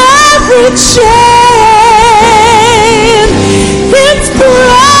 Every chain. It's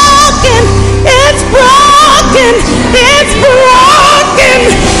broken. It's broken. It's broken.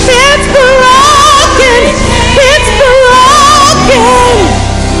 It's broken. It's broken.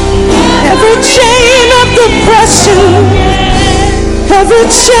 Every chain of depression, every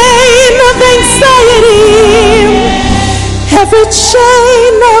chain of anxiety, every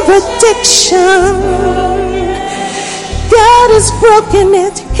chain of addiction, God has broken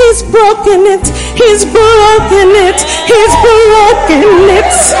it. He's broken it. He's broken it. He's broken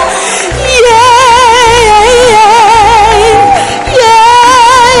it.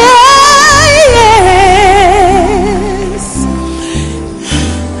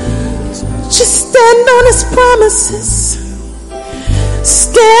 Stand on his promises,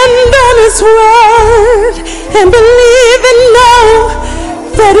 stand on his word, and believe and know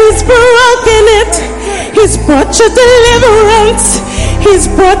that he's broken it. He's brought your deliverance. He's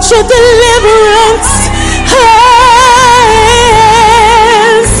brought your deliverance.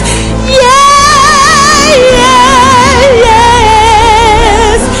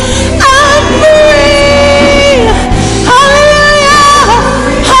 Yes. I'm free. Hallelujah.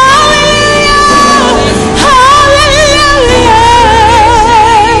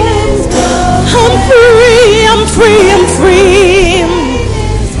 I'm free, I'm free, I'm free.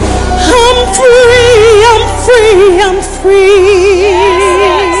 I'm free, I'm free, I'm free.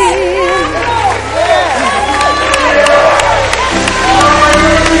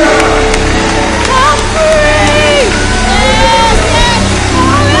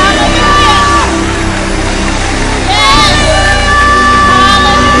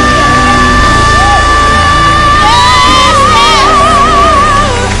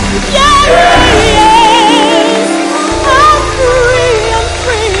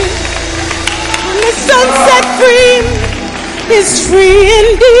 Is free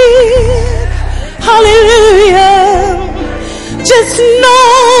indeed. Hallelujah. Just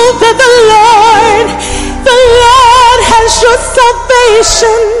know that the Lord has your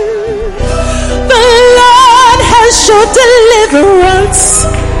salvation. The Lord has your deliverance.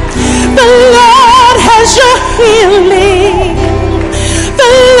 The Lord has your healing.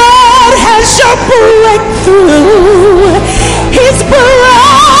 The Lord has your breakthrough. He's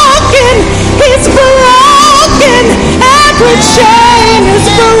broken. He's broken. Every chain is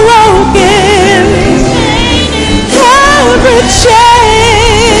broken. Every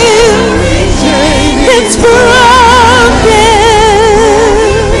chain, it's broken.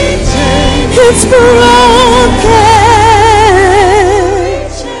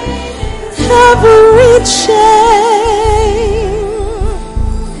 chain,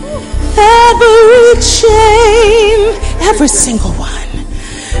 every single one,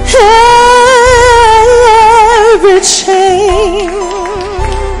 every chain.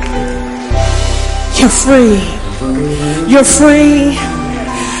 You're free. You're free.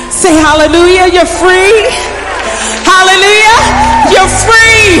 Say hallelujah, you're free. Hallelujah, you're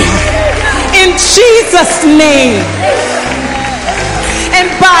free. In Jesus' name. And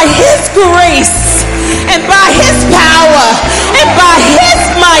by His grace, and by His power, and by His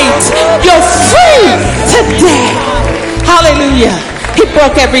might, you're free today. Hallelujah. He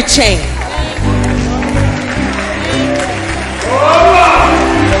broke every chain.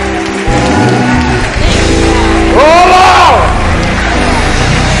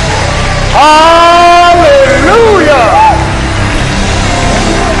 Hallelujah.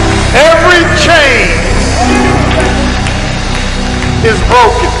 Every chain is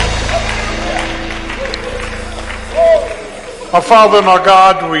broken. Our Father and our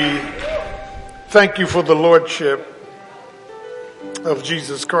God, we thank you for the Lordship of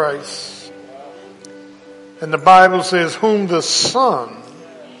Jesus Christ. And the Bible says, whom the Son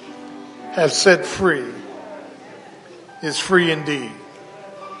has set free is free indeed.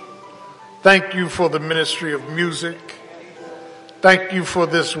 Thank you for the ministry of music. Thank you for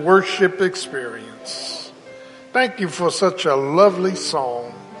this worship experience. Thank you for such a lovely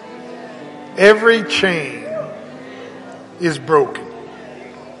song. Every chain is broken.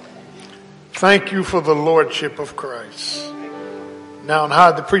 Thank you for the Lordship of Christ. Now and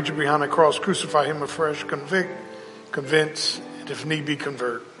hide the preacher behind the cross, crucify him afresh, convict, convince, and if need be,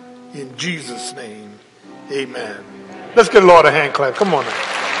 convert. In Jesus' name, amen. Let's give the Lord a hand clap. Come on now.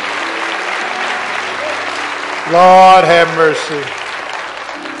 Lord have mercy.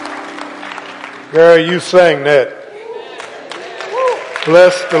 Girl, you sang that.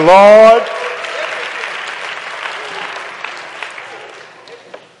 Bless the Lord.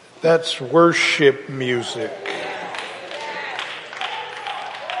 That's worship music.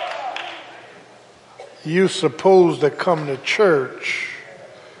 You're supposed to come to church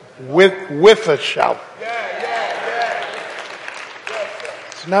with a shout.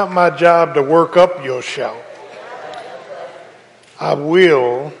 It's not my job to work up your shout. I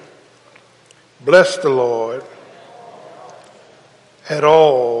will bless the Lord at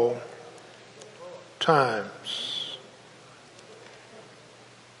all times.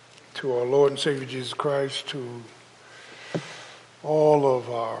 To our Lord and Savior Jesus Christ, to all of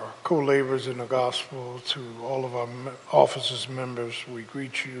our co-laborers in the gospel, to all of our officers, members, we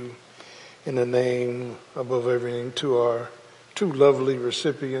greet you in the name above everything. To our two lovely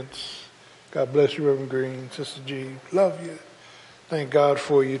recipients, God bless you, Reverend Green, Sister G, love you. Thank God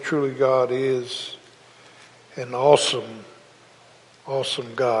for you. Truly, God is an awesome,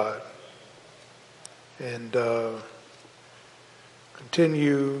 awesome God. And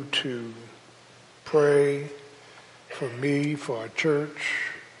continue to pray for me, for our church.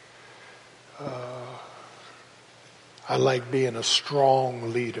 I like being a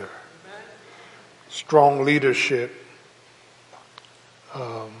strong leader. Strong leadership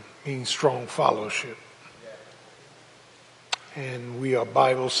means strong fellowship. And we are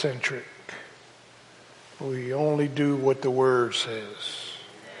Bible-centric. We only do what the Word says.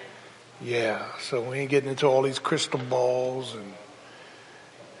 Yeah, so we ain't getting into all these crystal balls and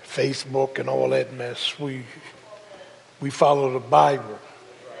Facebook and all that mess. We follow the Bible.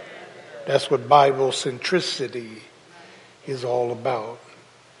 That's what Bible centricity is all about.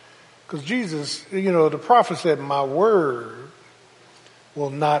 Because Jesus, the prophet said, my word will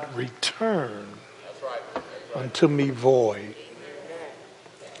not return unto me void,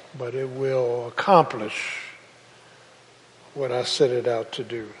 but it will accomplish what I set it out to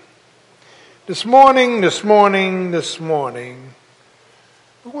do. This morning, we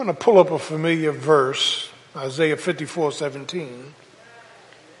want to pull up a familiar verse, Isaiah 54:17.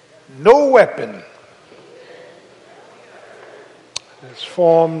 No weapon that's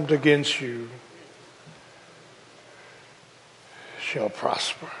formed against you shall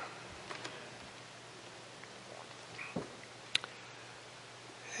prosper.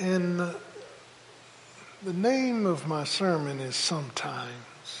 And the name of my sermon is Sometimes.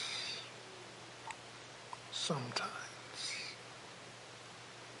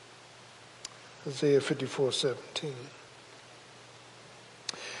 Isaiah 54:17.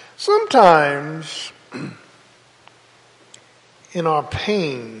 Sometimes in our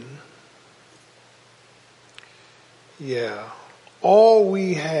pain, all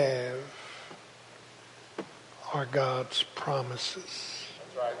we have are God's promises.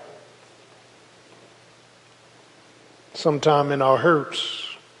 That's right. Sometime in our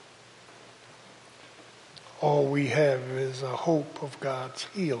hurts, all we have is a hope of God's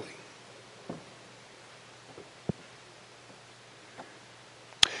healing.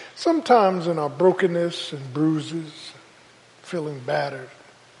 Sometimes in our brokenness and bruises, feeling battered,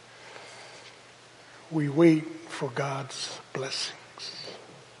 we wait for God's blessings.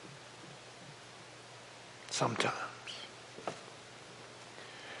 Sometimes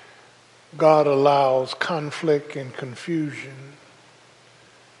God allows conflict and confusion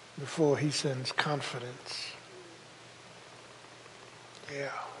before he sends confidence. Yeah.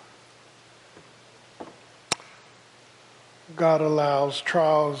 God allows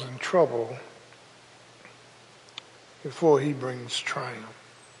trials and trouble before he brings triumph.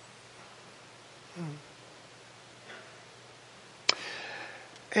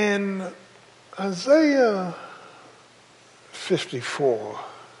 And Isaiah 54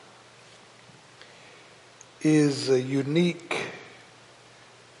 is a unique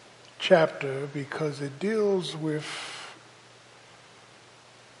chapter because it deals with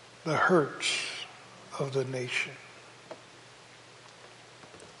the hurts of the nation.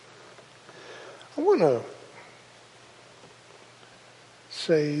 I want to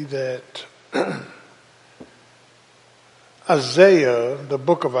say that Isaiah, the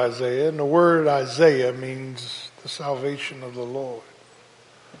book of Isaiah, and the word Isaiah means the salvation of the Lord.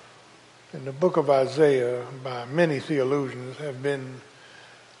 And the book of Isaiah, by many theologians, have been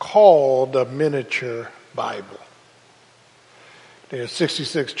called a miniature Bible. There are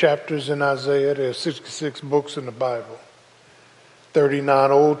 66 chapters in Isaiah. There are 66 books in the Bible.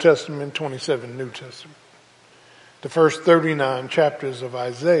 39 Old Testament, 27 New Testament. The first 39 chapters of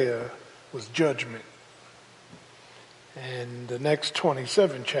Isaiah was judgment. And the next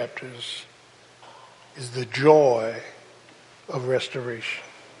 27 chapters is the joy of restoration.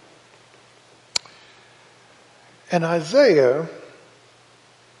 And Isaiah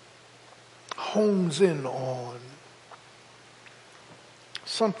hones in on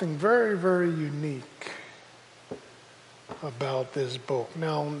something very, very unique about this book.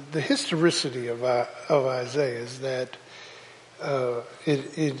 Now, the historicity of Isaiah is that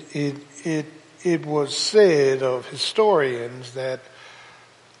it was said of historians that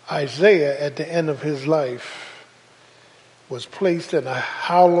Isaiah, at the end of his life, was placed in a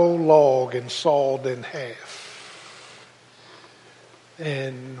hollow log and sawed in half.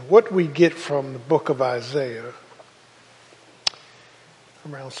 And what we get from the book of Isaiah,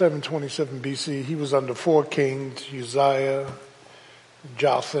 around 727 BC, he was under 4 kings, Uzziah,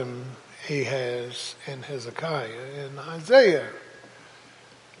 Jotham, Ahaz, and Hezekiah. And Isaiah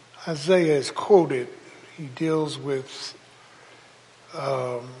is quoted. He deals with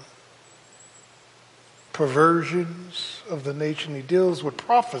perversions of the nation. He deals with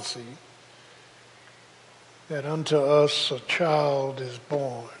prophecy that unto us a child is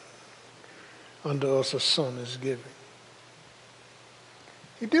born, unto us a son is given.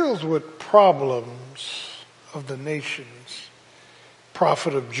 He deals with problems of the nations,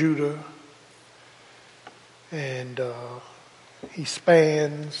 prophet of Judah, and he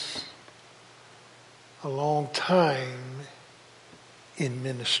spans a long time in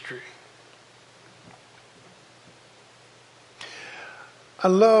ministry. I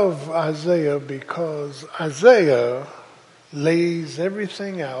love Isaiah because Isaiah lays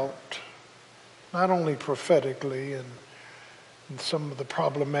everything out, not only prophetically and in some of the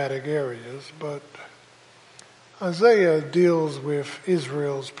problematic areas, but Isaiah deals with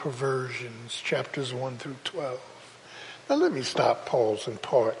Israel's perversions, chapters 1 through 12. Now let me stop, pause, and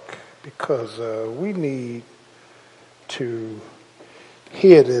park, because we need to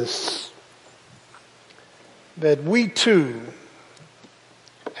hear this, that we too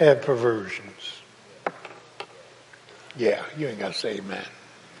have perversions. Yeah, you ain't got to say amen.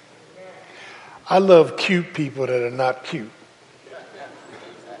 I love cute people that are not cute.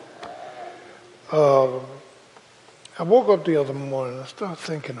 I woke up the other morning and I started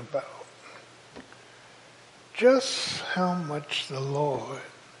thinking about just how much the Lord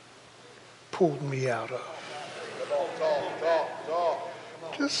pulled me out of.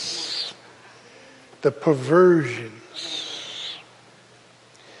 Just the perversions,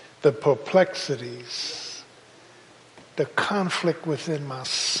 the perplexities, the conflict within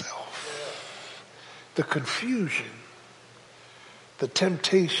myself, the confusion, the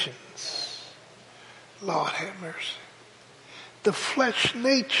temptations. Lord have mercy. The flesh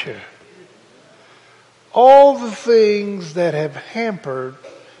nature. All the things that have hampered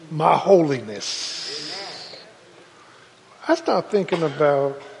my holiness. I start thinking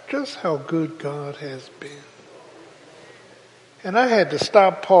about just how good God has been. And I had to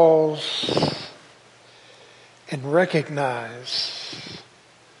stop, pause, and recognize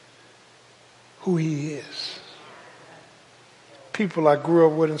who he is. people I grew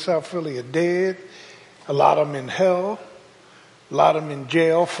up with in South Philly are dead. A lot of them in hell. A lot of them in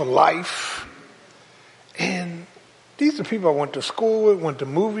jail for life. And these are people I went to school with, went to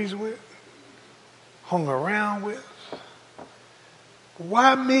movies with, hung around with.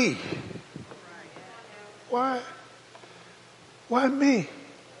 Why me? Why me?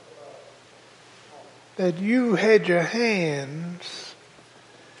 That you had your hands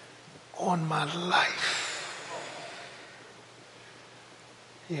on my life.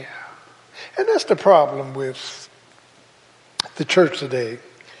 Yeah. And that's the problem with the church today.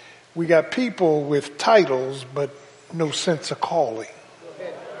 We got people with titles, but no sense of calling.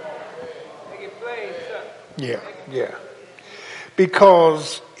 Yeah.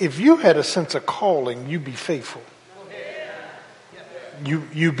 Because if you had a sense of calling, you'd be faithful.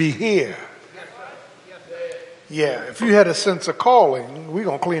 You be here. Yeah, if you had a sense of calling, we're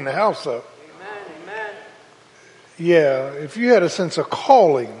going to clean the house up. Yeah, if you had a sense of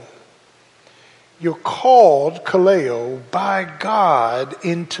calling, you're called, kaleo, by God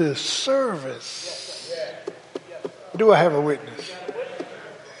into service. Do I have a witness?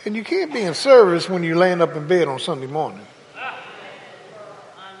 And you can't be in service when you're laying up in bed on Sunday morning.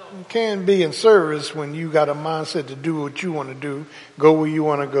 You can't be in service when you got a mindset to do what you want to do, go where you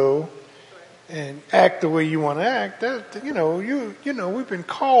want to go, and act the way you want to act. That, you know, we've been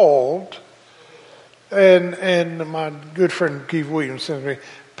called, and my good friend Keith Williams sends me,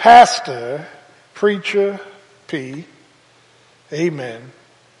 pastor, preacher, P, amen,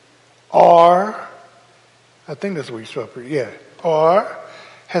 or, I think that's what you're supposed to, yeah, or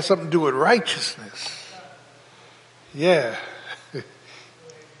has something to do with righteousness. Yeah.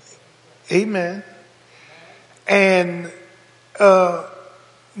 Amen. And the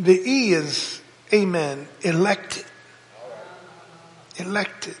E is, amen, elected.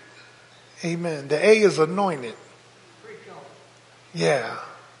 Elected. Amen. The A is anointed. Yeah.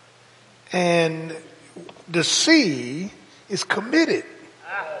 And the C is committed.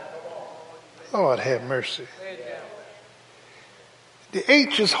 Lord have mercy. The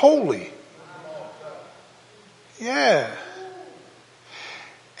H is holy. Yeah.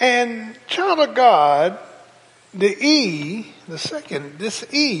 And child of God, the E, the second, this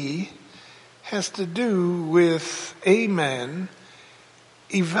E has to do with, amen,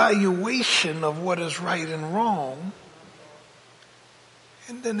 evaluation of what is right and wrong.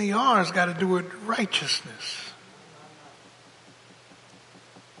 And then the R's got to do with righteousness.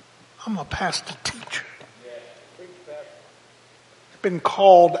 I'm a pastor teacher. Been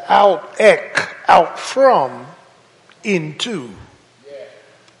called out from, into.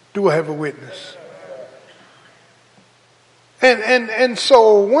 Do I have a witness? And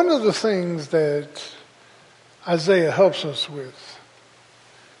so one of the things that Isaiah helps us with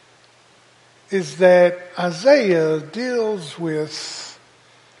is that Isaiah deals with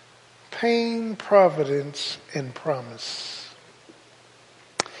pain, providence, and promise.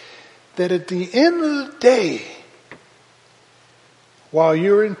 That at the end of the day, while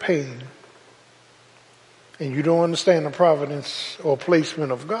you're in pain, and you don't understand the providence or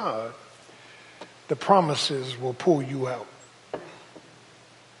placement of God, the promises will pull you out.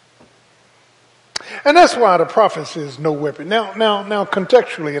 And that's why the prophet says no weapon. Now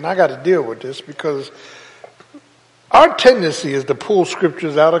contextually, and I got to deal with this because our tendency is to pull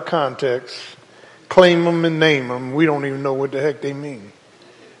scriptures out of context, claim them and name them. We don't even know what the heck they mean.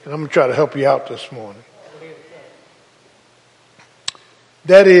 And I'm going to try to help you out this morning.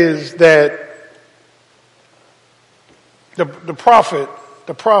 That is that the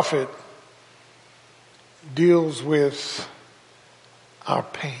prophet deals with our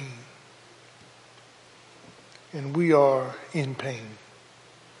pain. And we are in pain.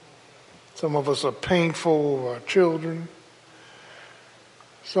 Some of us are painful of our children.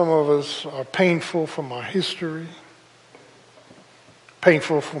 Some of us are painful from our history.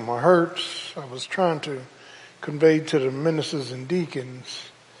 Painful from our hurts. I was trying to convey to the ministers and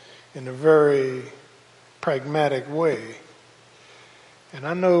deacons in a very pragmatic way. And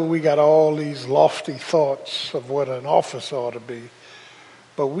I know we got all these lofty thoughts of what an office ought to be,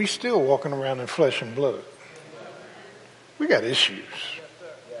 but we still walking around in flesh and blood. We got issues.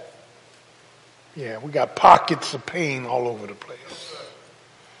 Yeah, we got pockets of pain all over the place.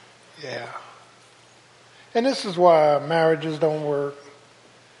 Yeah. And this is why marriages don't work.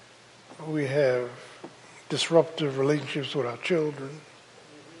 We have disruptive relationships with our children.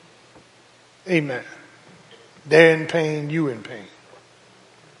 Amen. They're in pain, you in pain.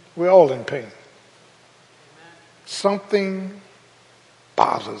 We're all in pain. Something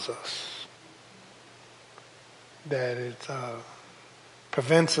bothers us. That it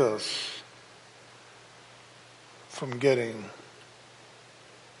prevents us from getting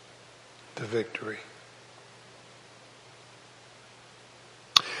to victory.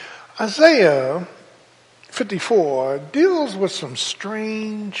 Isaiah 54 deals with some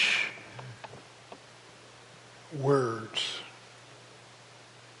strange words.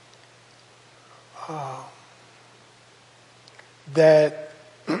 That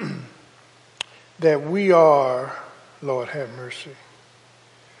we are, Lord have mercy,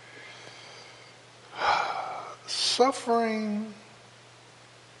 suffering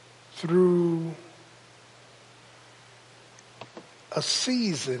through a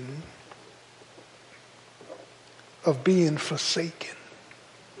season of being forsaken.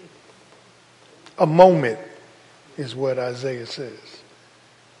 A moment is what Isaiah says.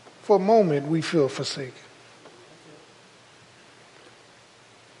 For a moment, we feel forsaken.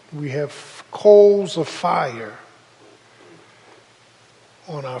 We have coals of fire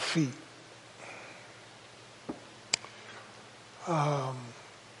on our feet.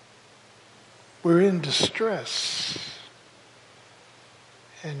 We're in distress,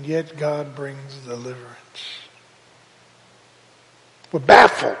 and yet God brings deliverance. We're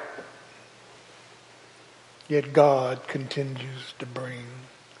baffled, yet God continues to bring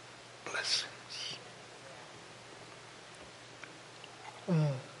blessings.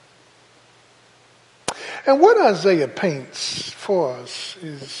 And what Isaiah paints for us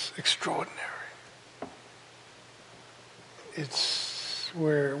is extraordinary.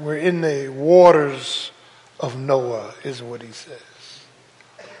 We're in the waters of Noah, is what he says.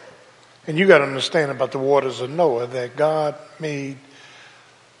 And you got to understand about the waters of Noah that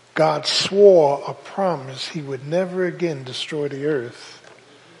God swore a promise he would never again destroy the earth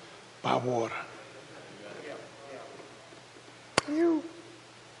by water.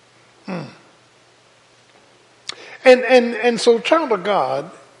 And so, child of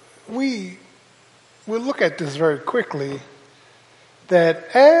God, we'll look at this very quickly,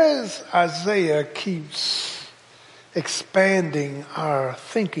 that as Isaiah keeps expanding our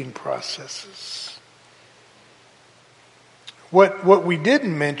thinking processes, what we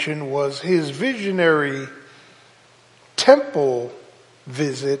didn't mention was his visionary temple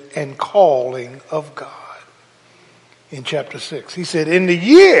visit and calling of God in chapter 6. He said, in the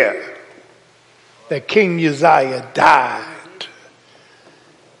year that King Uzziah died,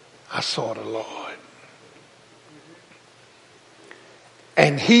 I saw the Lord.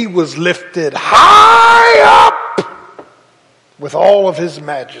 And he was lifted high up with all of his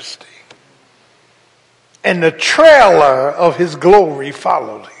majesty. And the trailer of his glory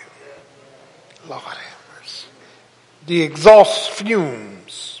followed him. Lord have mercy. The exhaust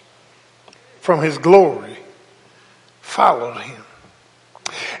fumes from his glory followed him.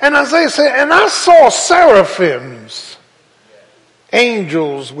 And Isaiah said, and I saw seraphims,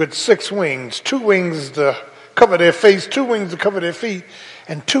 angels with 6 wings, 2 wings to cover their face, 2 wings to cover their feet,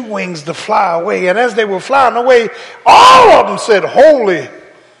 and 2 wings to fly away. And as they were flying away, all of them said, holy,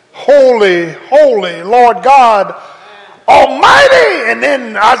 holy, holy, Lord God Almighty. And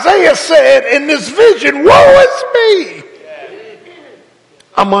then Isaiah said in this vision, woe is me.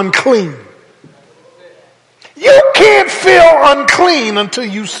 I'm unclean. You can't feel unclean until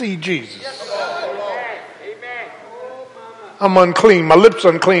you see Jesus. I'm unclean. My lips are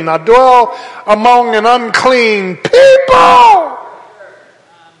unclean. I dwell among an unclean people.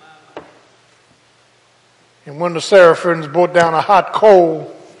 And one of the seraphims brought down a hot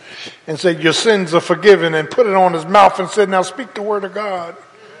coal and said, your sins are forgiven, and put it on his mouth and said, now speak the word of God.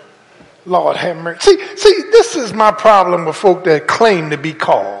 Lord have mercy. See, this is my problem with folk that claim to be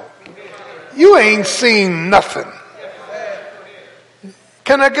called. You ain't seen nothing.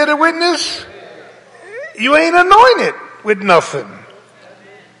 Can I get a witness? You ain't anointed with nothing.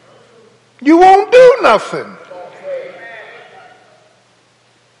 You won't do nothing.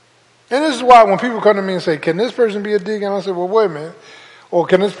 And this is why when people come to me and say, can this person be a deacon? I say, well, wait a minute. Or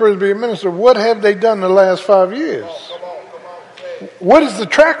can this person be a minister? What have they done the last 5 years? What is the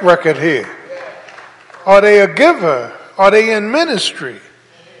track record here? Are they a giver? Are they in ministry?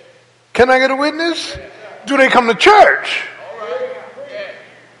 Can I get a witness? Do they come to church?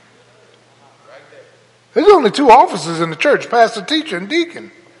 There's only 2 offices in the church, pastor, teacher, and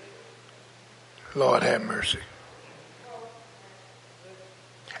deacon. Lord have mercy.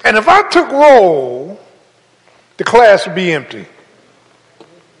 And if I took roll, the class would be empty.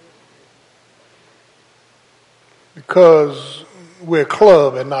 Because we're a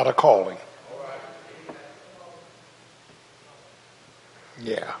club and not a calling.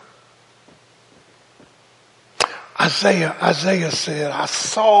 Yeah. Isaiah said, I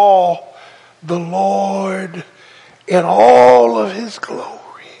saw the Lord in all of his glory.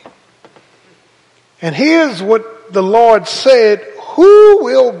 And here's what the Lord said, who Who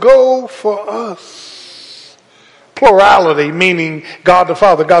will go for us? Plurality, meaning God the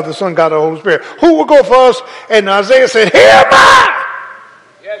Father, God the Son, God the Holy Spirit. Who will go for us? And Isaiah said, here am I.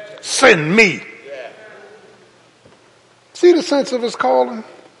 Send me. See the sense of his calling?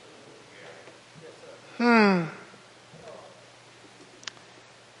 And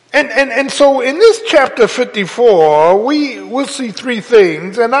so in this chapter 54, we'll see three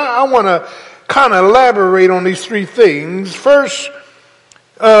things, and I want to kind of elaborate on these three things. First,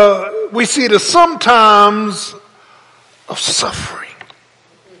 we see the sometimes of suffering.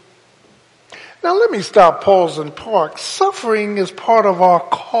 Now let me stop, pause, and park. Suffering is part of our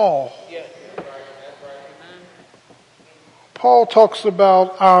call. Paul talks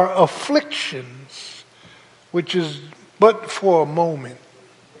about our afflictions, which is but for a moment.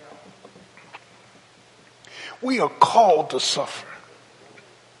 We are called to suffer.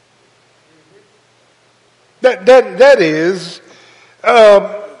 That is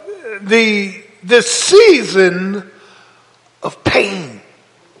the season of pain.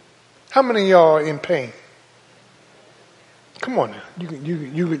 How many of y'all are in pain? Come on now.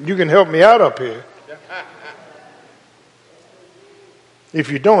 You can help me out up here.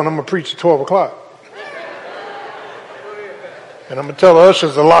 If you don't, I'm going to preach at 12 o'clock. And I'm going to tell the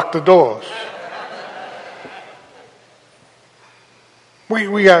ushers to lock the doors.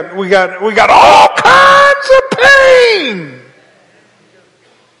 We got all kinds of pain.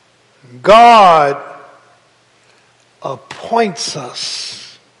 God appoints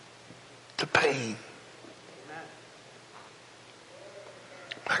us to pain.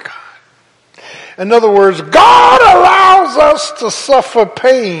 My God. In other words, God allows us to suffer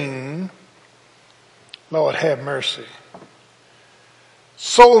pain. Lord, have mercy.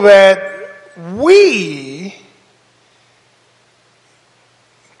 So that we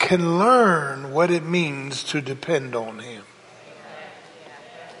can learn what it means to depend on him.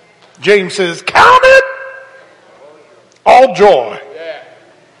 James says, count it all joy.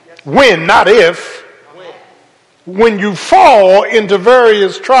 When, not if. When you fall into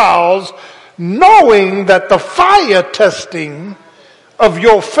various trials, knowing that the fire testing of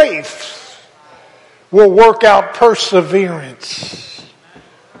your faith will work out perseverance.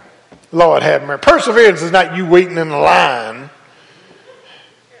 Lord have mercy. Perseverance is not you waiting in the line.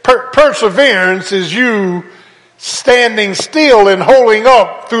 Perseverance is you standing still and holding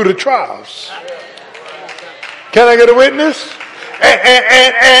up through the trials. Can I get a witness?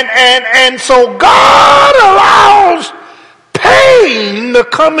 And so God allows pain to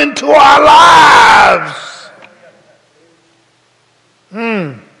come into our lives.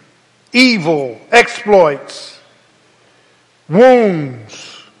 Evil, exploits,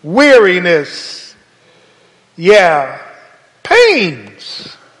 wounds, weariness.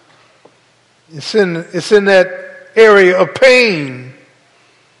 Pains. It's in that area of pain,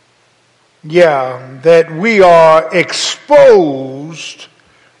 that we are exposed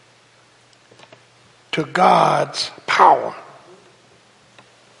to God's power.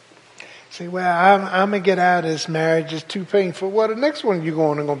 Say, well, I'm going to get out of this marriage. It's too painful. Well, the next one you're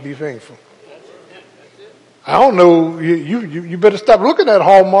going to be painful. I don't know. You better stop looking at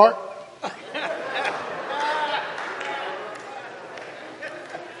Hallmark.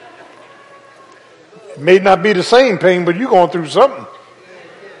 It may not be the same pain, but you're going through something.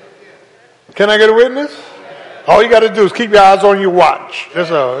 Can I get a witness? All you got to do is keep your eyes on your watch.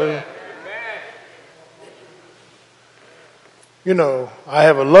 That's all. You know, I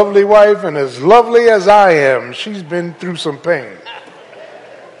have a lovely wife, and as lovely as I am, she's been through some pain.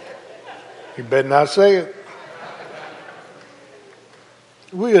 You better not say it.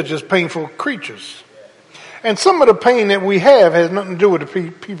 We are just painful creatures. And some of the pain that we have has nothing to do with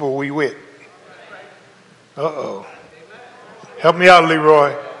the people we with. Uh-oh. Help me out,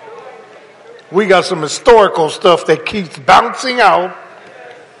 Leroy. We got some historical stuff that keeps bouncing out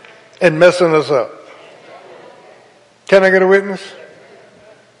and messing us up. Can I get a witness?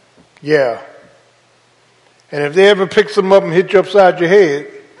 Yeah. And if they ever pick some up and hit you upside your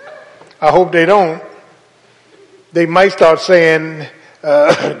head, I hope they don't. They might start saying,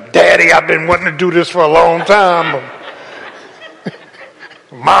 Daddy, I've been wanting to do this for a long time.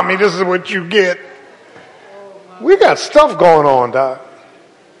 Mommy, this is what you get. We got stuff going on, Doc.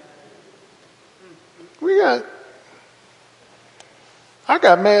 I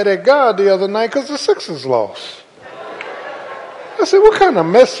got mad at God the other night because the Sixers lost. I said, what kind of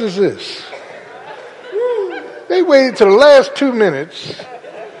mess is this? They waited till the last 2 minutes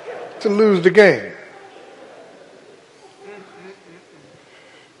to lose the game.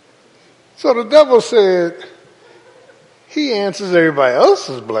 So the devil said, he answers everybody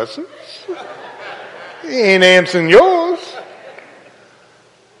else's blessings. He ain't answering yours.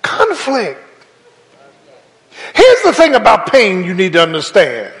 conflict. Here's the thing about pain you need to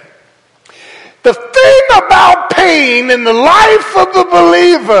understand. The thing about pain in the life of the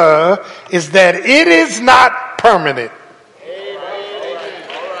believer is that it is not permanent.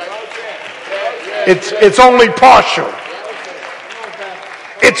 It's only partial.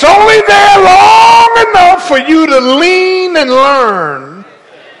 It's only there long enough for you to lean and learn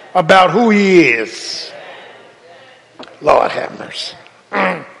about who he is. Lord have mercy.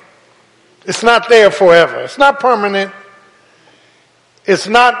 It's not there forever. It's not permanent. It's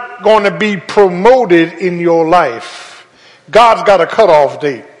not going to be promoted in your life. God's got a cutoff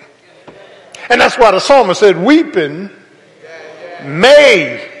date. And that's why the psalmist said, weeping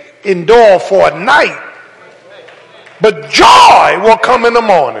may endure for a night, but joy will come in the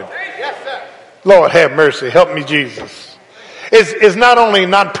morning. Lord have mercy. Help me, Jesus. It's not only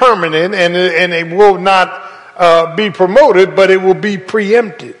not permanent and it will not be promoted, but it will be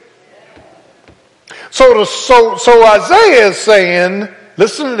preempted. So Isaiah is saying,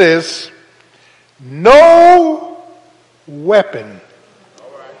 listen to this, no weapon.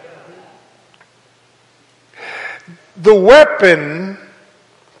 The weapon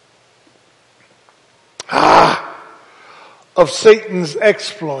of Satan's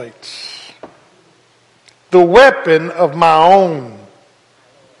exploits. The weapon of my own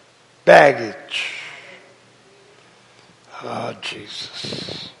baggage. Oh,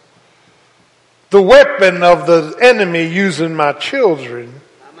 Jesus. The weapon of the enemy using my children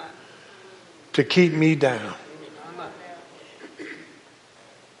to keep me down.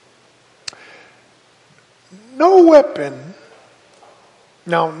 No weapon.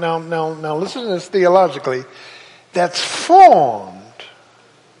 Now listen to this theologically. That's formed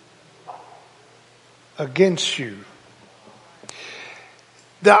against you.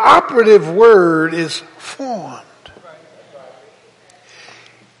 The operative word is formed.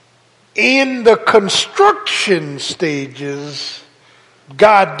 In the construction stages,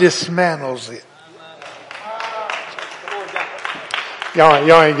 God dismantles it.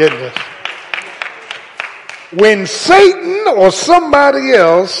 Y'all ain't getting this. When Satan or somebody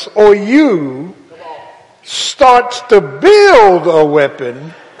else or you starts to build a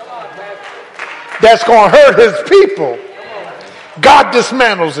weapon that's going to hurt his people, God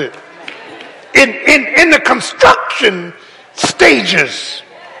dismantles it. In the construction stages.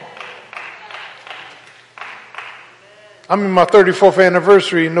 I'm in my 34th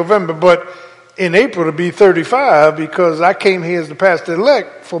anniversary in November, but in April to be 35 because I came here as the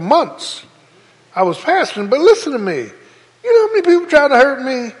pastor-elect for months. I was pastoring, but listen to me. You know how many people tried to hurt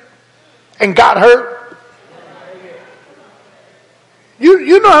me and got hurt?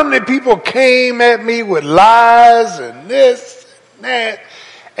 You know how many people came at me with lies and this and that,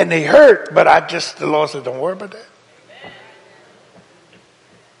 and they hurt, but the Lord said, don't worry about that.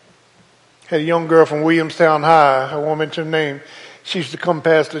 Had a young girl from Williamstown High, I won't mention her name. She used to come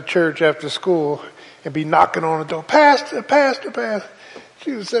past the church after school and be knocking on the door. Pastor.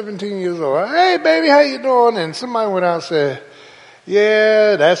 She was 17 years old. Hey, baby, how you doing? And somebody went out and said,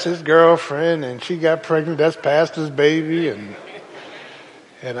 yeah, that's his girlfriend, and she got pregnant. That's pastor's baby.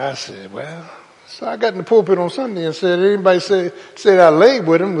 And I said, well, so I got in the pulpit on Sunday and said, anybody said I laid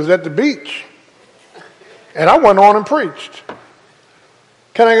with him was at the beach. And I went on and preached.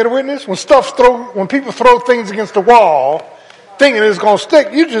 Can I get a witness? When people throw things against the wall, thinking it's going to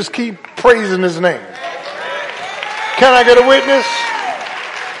stick, you just keep praising his name. Can I get a witness?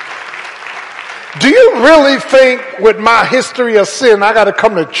 Do you really think with my history of sin, I got to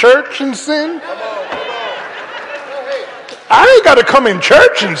come to church and sin? I ain't got to come in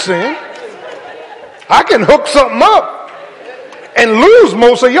church and sin. I can hook something up and lose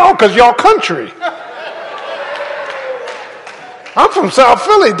most of y'all because y'all country. I'm from South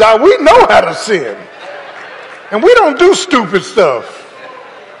Philly, dog. We know how to sin. And we don't do stupid stuff.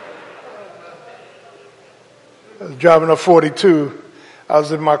 I was driving up 42. I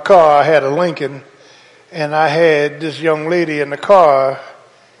was in my car. I had a Lincoln. And I had this young lady in the car.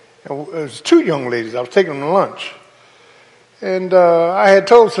 It was two young ladies. I was taking them to lunch. And I had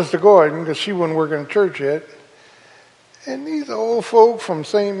told Sister Gordon, because she wasn't working in church yet. And these old folk from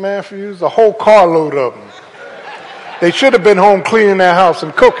St. Matthew's, a whole carload of them. They should have been home cleaning their house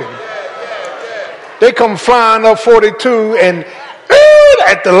and cooking. They come flying up 42 and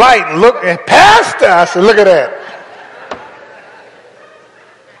at the light and look at Pastor. I said, look at that.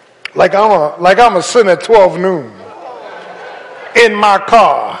 Like I'm a sin at 12 noon in my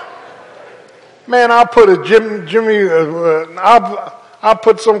car. Man, I'll put a I'll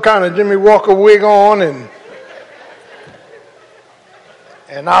put some kind of Jimmy Walker wig on and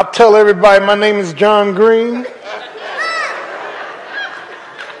I'll tell everybody my name is John Green.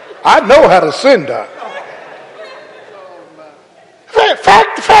 I know how to sin, Doc.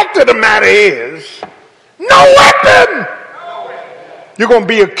 The fact of the matter is, no weapon. You're going to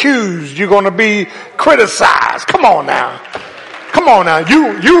be accused. You're going to be criticized. Come on now. Come on now. You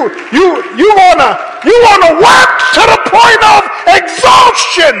want to work to the point of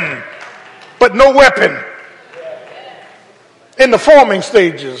exhaustion, but no weapon in the forming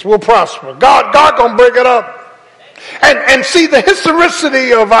stages will prosper. God going to break it up. And see the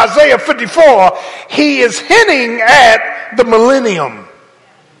historicity of Isaiah 54, he is hinting at the millennium.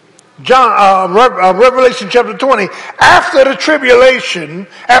 Revelation chapter 20, after the tribulation,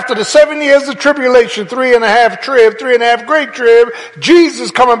 after the 7 years of tribulation, 3.5 trib, 3.5 great trib, Jesus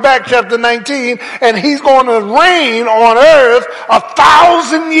coming back, chapter 19, and he's going to reign on earth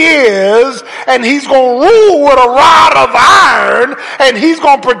 1,000 years, and he's going to rule with a rod of iron, and he's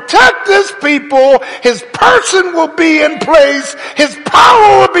going to protect his people. His person will be in place. His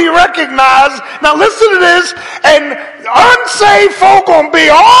power will be recognized. Now listen to this, and unsaved folk going to be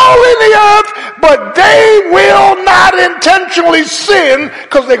all in the earth, but they will not intentionally sin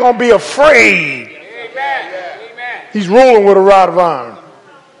because they're going to be afraid. Amen. He's ruling with a rod of iron.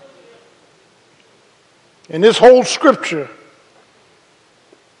 And this whole scripture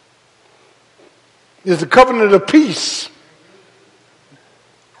is the covenant of peace.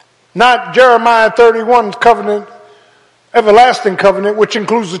 Not Jeremiah 31's covenant, everlasting covenant, which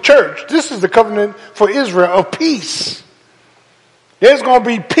includes the church. This is the covenant for Israel of peace. There's going to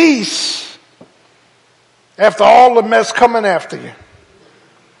be peace after all the mess coming after you.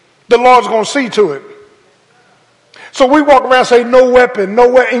 The Lord's going to see to it. So we walk around and say, no weapon, no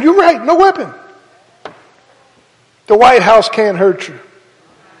weapon. And you're right, no weapon. The White House can't hurt you.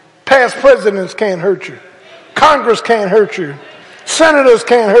 Past presidents can't hurt you. Congress can't hurt you. Senators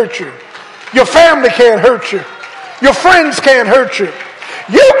can't hurt you. Your family can't hurt you. Your friends can't hurt you.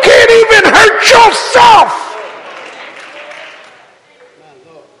 You can't even hurt yourself.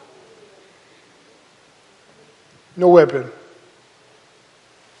 No weapon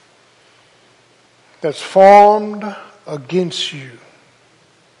that's formed against you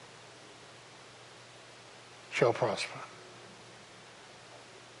shall prosper.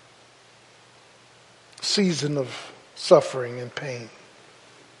 Season of suffering and pain.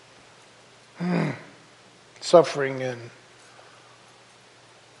 Suffering and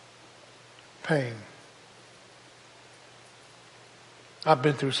pain. I've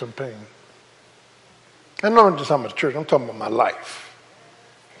been through some pain. I'm not just talking about the church, I'm talking about my life.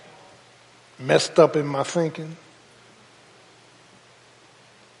 Messed up in my thinking.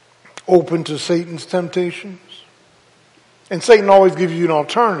 Open to Satan's temptations. And Satan always gives you an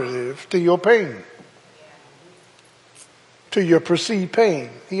alternative to your pain. To your perceived pain.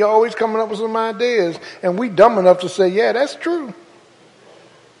 He always coming up with some ideas. And we dumb enough to say, yeah, that's true.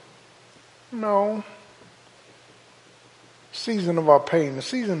 No. Season of our pain, the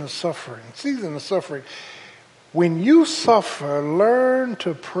season of suffering. Season of suffering. When you suffer, learn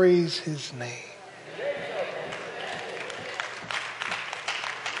to praise his name.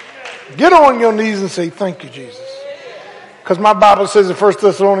 Get on your knees and say, thank you, Jesus. Because my Bible says in 1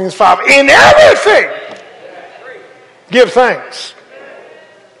 Thessalonians 5, in everything, give thanks.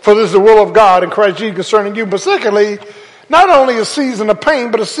 For this is the will of God in Christ Jesus concerning you. But secondly, not only a season of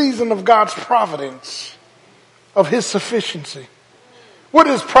pain, but a season of God's providence, of his sufficiency. What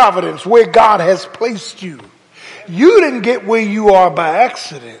is providence? Where God has placed you. You didn't get where you are by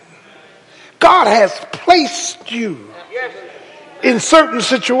accident. God has placed you in certain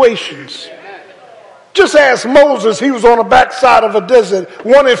situations. Just ask Moses, he was on the backside of a desert,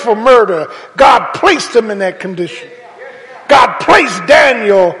 wanted for murder. God placed him in that condition. God placed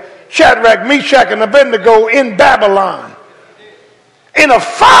Daniel, Shadrach, Meshach, and Abednego in Babylon. In a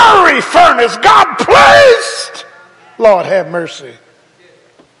fiery furnace, God placed. Lord have mercy.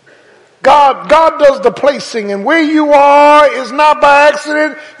 God does the placing, and where you are is not by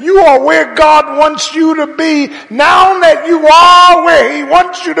accident. You are where God wants you to be. Now that you are where he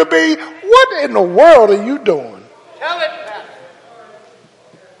wants you to be, what in the world are you doing? Tell it, Pastor.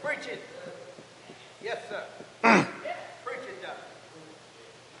 Preach it. Yes, sir. Preach it, Doc.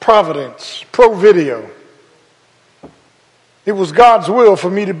 Providence, Provideo. It was God's will for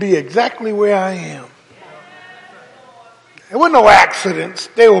me to be exactly where I am. There were no accidents.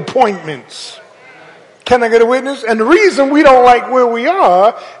 They were appointments. Can I get a witness? And the reason we don't like where we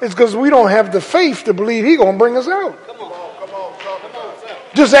are is because we don't have the faith to believe he's going to bring us out. Come on,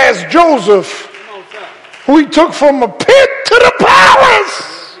 just ask Joseph, who he took from a pit to the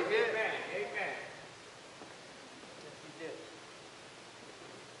palace.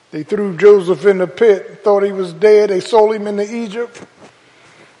 They threw Joseph in the pit, thought he was dead. They sold him into Egypt.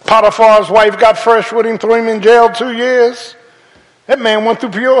 Potiphar's wife got fresh with him, threw him in jail 2 years. That man went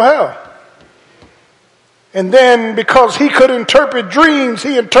through pure hell. And then because he could interpret dreams,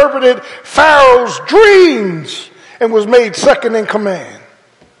 he interpreted Pharaoh's dreams and was made second in command.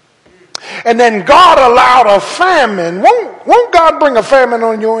 And then God allowed a famine. Won't God bring a famine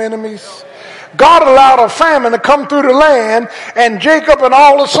on your enemies? God allowed a famine to come through the land, and Jacob and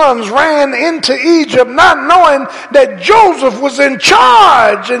all the sons ran into Egypt, not knowing that Joseph was in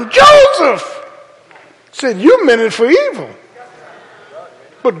charge. And Joseph said, "You meant it for evil,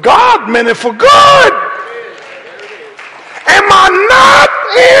 but God meant it for good." Am I not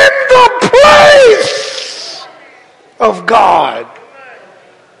in the place of God?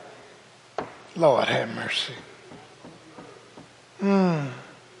 Lord have mercy.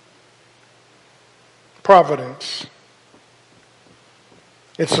 Providence.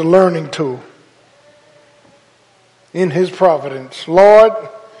 It's a learning tool. In his providence. Lord,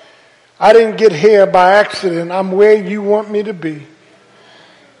 I didn't get here by accident. I'm where you want me to be.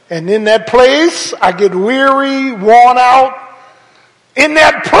 And in that place, I get weary, worn out. In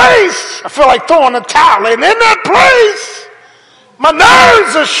that place, I feel like throwing a towel. And in that place, my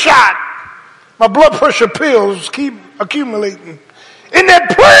nerves are shot. My blood pressure pills keep accumulating. In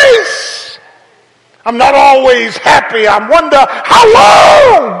that place, I'm not always happy. I wonder, how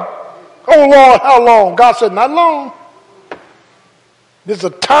long? Oh Lord, how long? God said, not long. There's a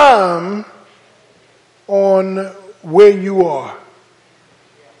time on where you are.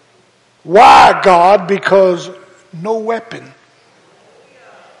 Why, God? Because no weapon.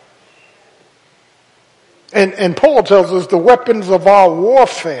 And Paul tells us the weapons of our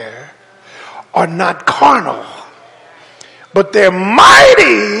warfare are not carnal, but they're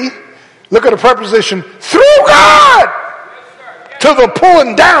mighty. Look at the preposition, through God, to the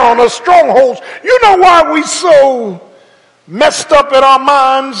pulling down of strongholds. You know why we so messed up in our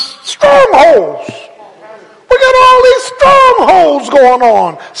minds? Strongholds. We got all these strongholds going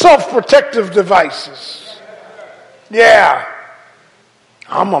on. Self-protective devices. Yeah.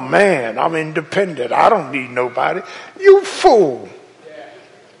 I'm a man. I'm independent. I don't need nobody. You fool.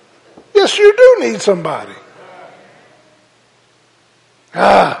 Yes, you do need somebody.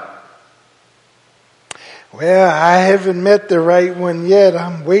 Well, I haven't met the right one yet.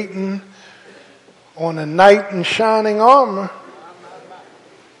 I'm waiting on a knight in shining armor.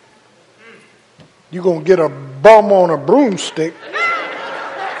 You're going to get a bum on a broomstick.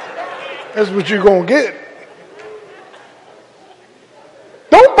 That's what you're going to get.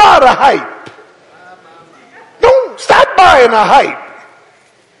 Don't buy the hype. Don't stop buying the hype.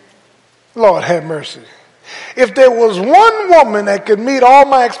 Lord have mercy. If there was one woman that could meet all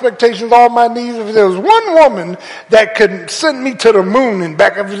my expectations, all my needs, if there was one woman that could send me to the moon and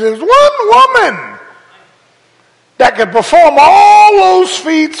back, if there was one woman that could perform all those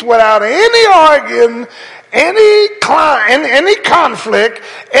feats without any arguing, any conflict,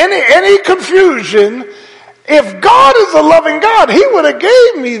 any confusion, if God is a loving God, he would have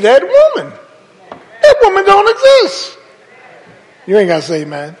gave me that woman. That woman don't exist. You ain't got to say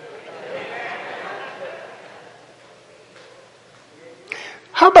amen.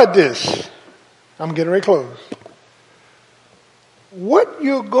 How about this? I'm getting ready to close. What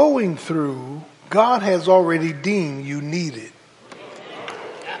you're going through, God has already deemed you needed.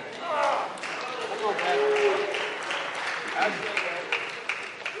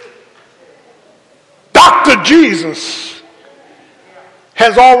 Dr. Jesus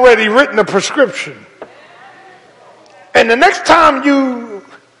has already written a prescription. And the next time you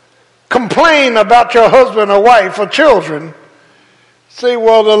complain about your husband or wife or children, say,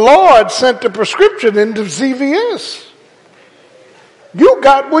 well, the Lord sent the prescription into CVS. You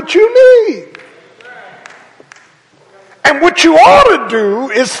got what you need. And what you ought to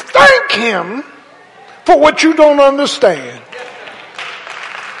do is thank him for what you don't understand.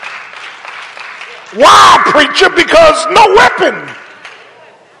 Why, preacher? Because no weapon.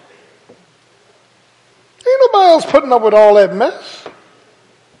 Ain't nobody else putting up with all that mess.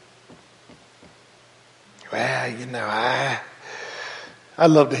 Well, you know, I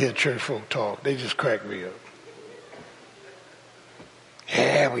love to hear church folk talk. They just crack me up.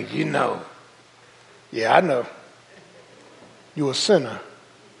 Yeah, well, you know. Yeah, I know. You're a sinner,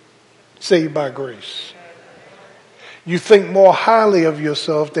 saved by grace. You think more highly of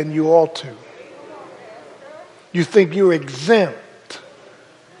yourself than you ought to. You think you're exempt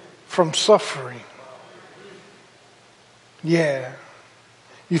from suffering. Yeah.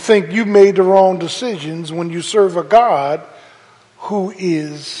 You think you made the wrong decisions when you serve a God who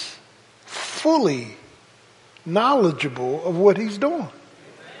is fully knowledgeable of what he's doing.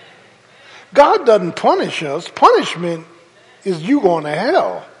 God doesn't punish us. Punishment is you going to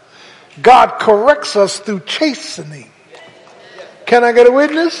hell. God corrects us through chastening. Can I get a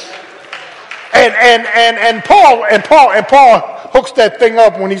witness? And Paul hooks that thing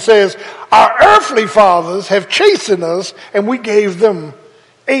up when he says, our earthly fathers have chastened us and we gave them,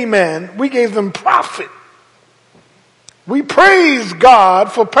 amen, we gave them profit. We praise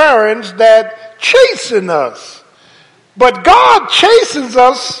God for parents that chasten us. But God chastens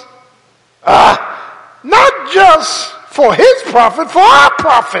us not just for his profit, for our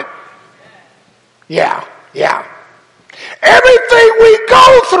profit. Yeah. Everything we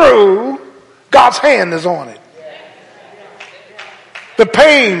go through, God's hand is on it. The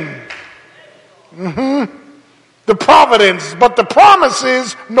pain, the providence, but the promise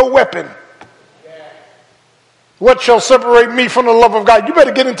is no weapon. What shall separate me from the love of God? You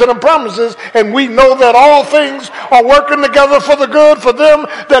better get into them promises, and we know that all things are working together for the good for them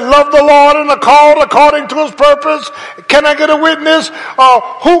that love the Lord and are called according to his purpose. Can I get a witness?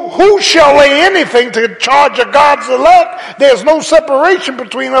 Who shall lay anything to charge of God's elect? There's no separation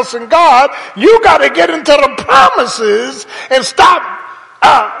between us and God. You got to get into the promises and stop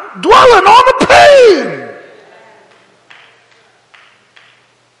dwelling on the pain.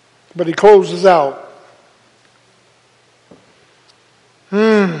 But he closes out.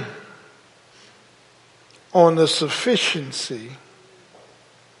 On the sufficiency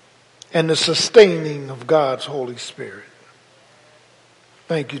and the sustaining of God's Holy Spirit.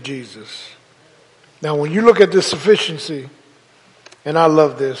 Thank you, Jesus. Now, when you look at this sufficiency, and I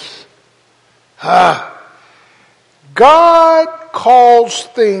love this, God calls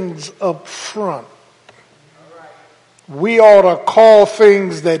things up front. We ought to call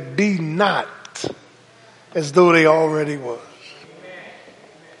things that be not as though they already was.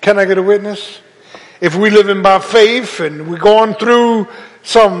 Can I get a witness? If we living by faith and we're going through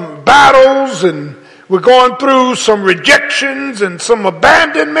some battles and we're going through some rejections and some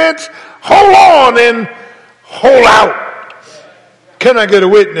abandonments, hold on and hold out. Can I get a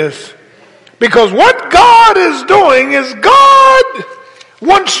witness? Because what God is doing is God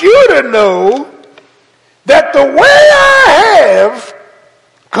wants you to know that the way I have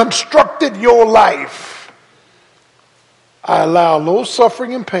constructed your life, I allow low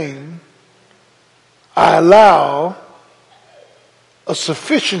suffering and pain. I allow a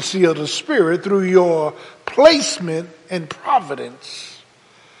sufficiency of the Spirit through your placement and providence.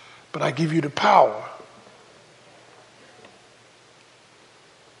 But I give you the power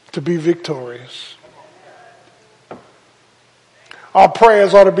to be victorious. Our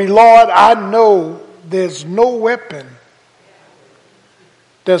prayers ought to be, Lord, I know there's no weapon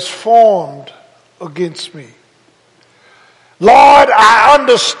that's formed against me. Lord, I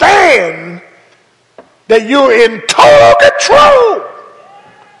understand that you're in total control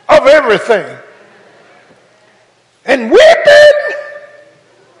of everything. And weeping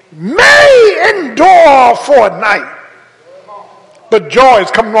may endure for a night, but joy is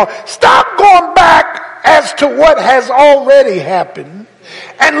coming on. Stop going back as to what has already happened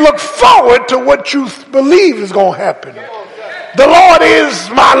and look forward to what you believe is going to happen. The Lord is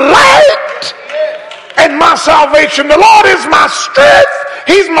my light and my salvation. The Lord is my strength.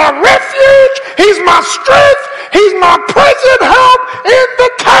 He's my refuge. He's my strength. He's my present help in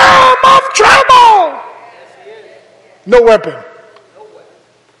the time of trouble. No weapon.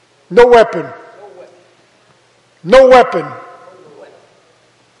 No weapon. No weapon.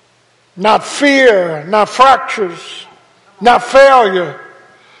 Not fear, not fractures, not failure.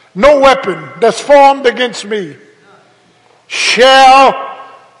 No weapon that's formed against me shall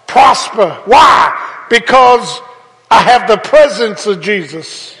prosper. Why? Because I have the presence of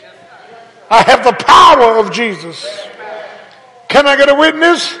Jesus. I have the power of Jesus. Can I get a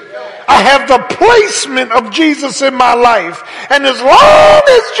witness? I have the placement of Jesus in my life. And as long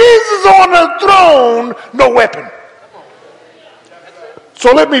as Jesus is on the throne, no weapon.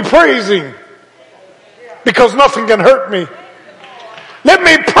 So let me praise him, because nothing can hurt me. Let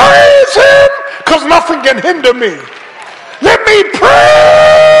me praise him, because nothing can hinder me. Let me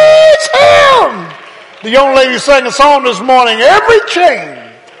praise him. The young lady sang a song this morning. Every chain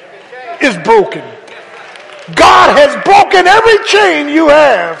is broken. God has broken every chain you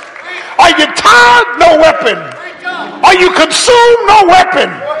have. Are you tired? No weapon. Are you consumed? No weapon.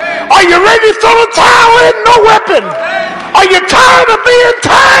 Are you ready to throw the towel in? No weapon. Are you tired of being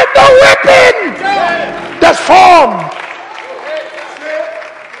tired? No weapon. That's formed.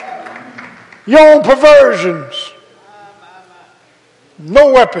 Your own perversions.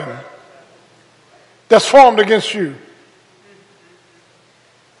 No weapon that's formed against you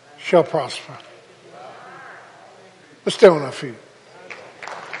shall prosper. Let's stay on our feet.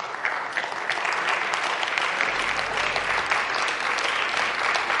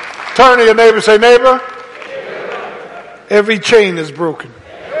 Turn to your neighbor and say, neighbor, every chain is broken.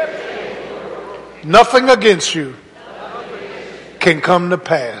 Nothing against you can come to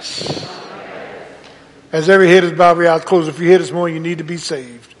pass. As every head is bowed, every eye is closed. If you're here this morning, you need to be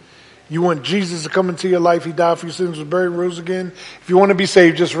saved. You want Jesus to come into your life. He died for your sins, was buried, rose again. If you want to be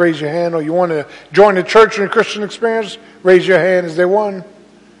saved, just raise your hand. Or you want to join the church and Christian experience, raise your hand. Is there one?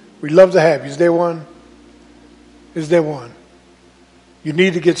 We'd love to have you. Is there one? Is there one? You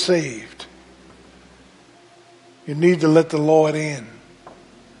need to get saved. You need to let the Lord in.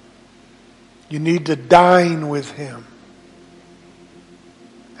 You need to dine with him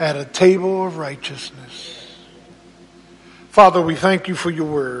at a table of righteousness. Father, we thank you for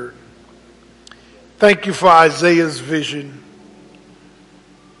your word. Thank you for Isaiah's vision.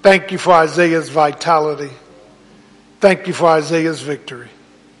 Thank you for Isaiah's vitality. Thank you for Isaiah's victory.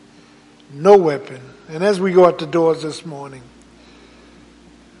 No weapon. And as we go out the doors this morning,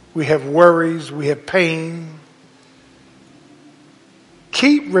 we have worries, we have pain.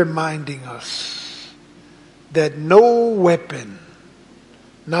 Keep reminding us that no weapon,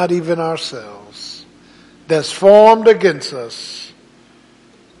 not even ourselves, that's formed against us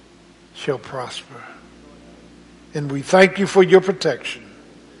shall prosper. And we thank you for your protection.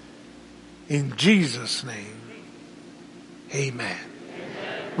 In Jesus' name, amen.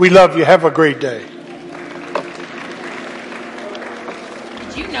 We love you. Have a great day.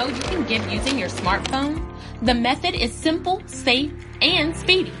 Did you know you can give using your smartphone? The method is simple, safe, and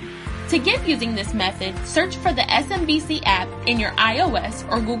speedy. To give using this method, search for the SMBC app in your iOS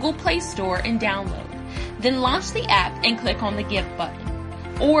or Google Play Store and download. Then launch the app and click on the Give button.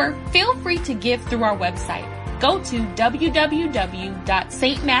 Or feel free to give through our website. Go to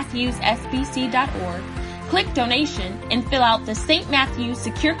www.stmatthewssbc.org, click Donation, and fill out the St. Matthews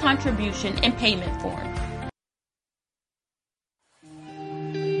Secure Contribution and Payment Form.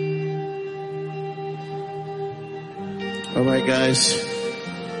 All right, guys.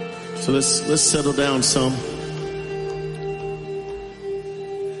 So let's settle down some.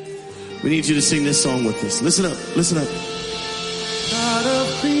 We need you to sing this song with us. Listen up. Listen up. God of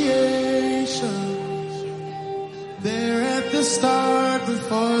creation, there at the start,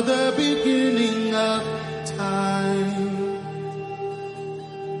 before the beginning of time.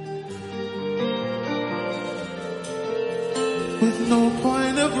 With no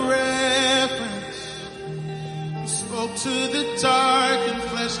point of reference, you spoke to the dark and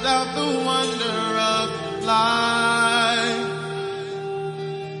fleshed out the wonder of life.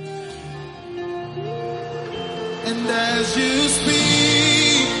 And as you speak,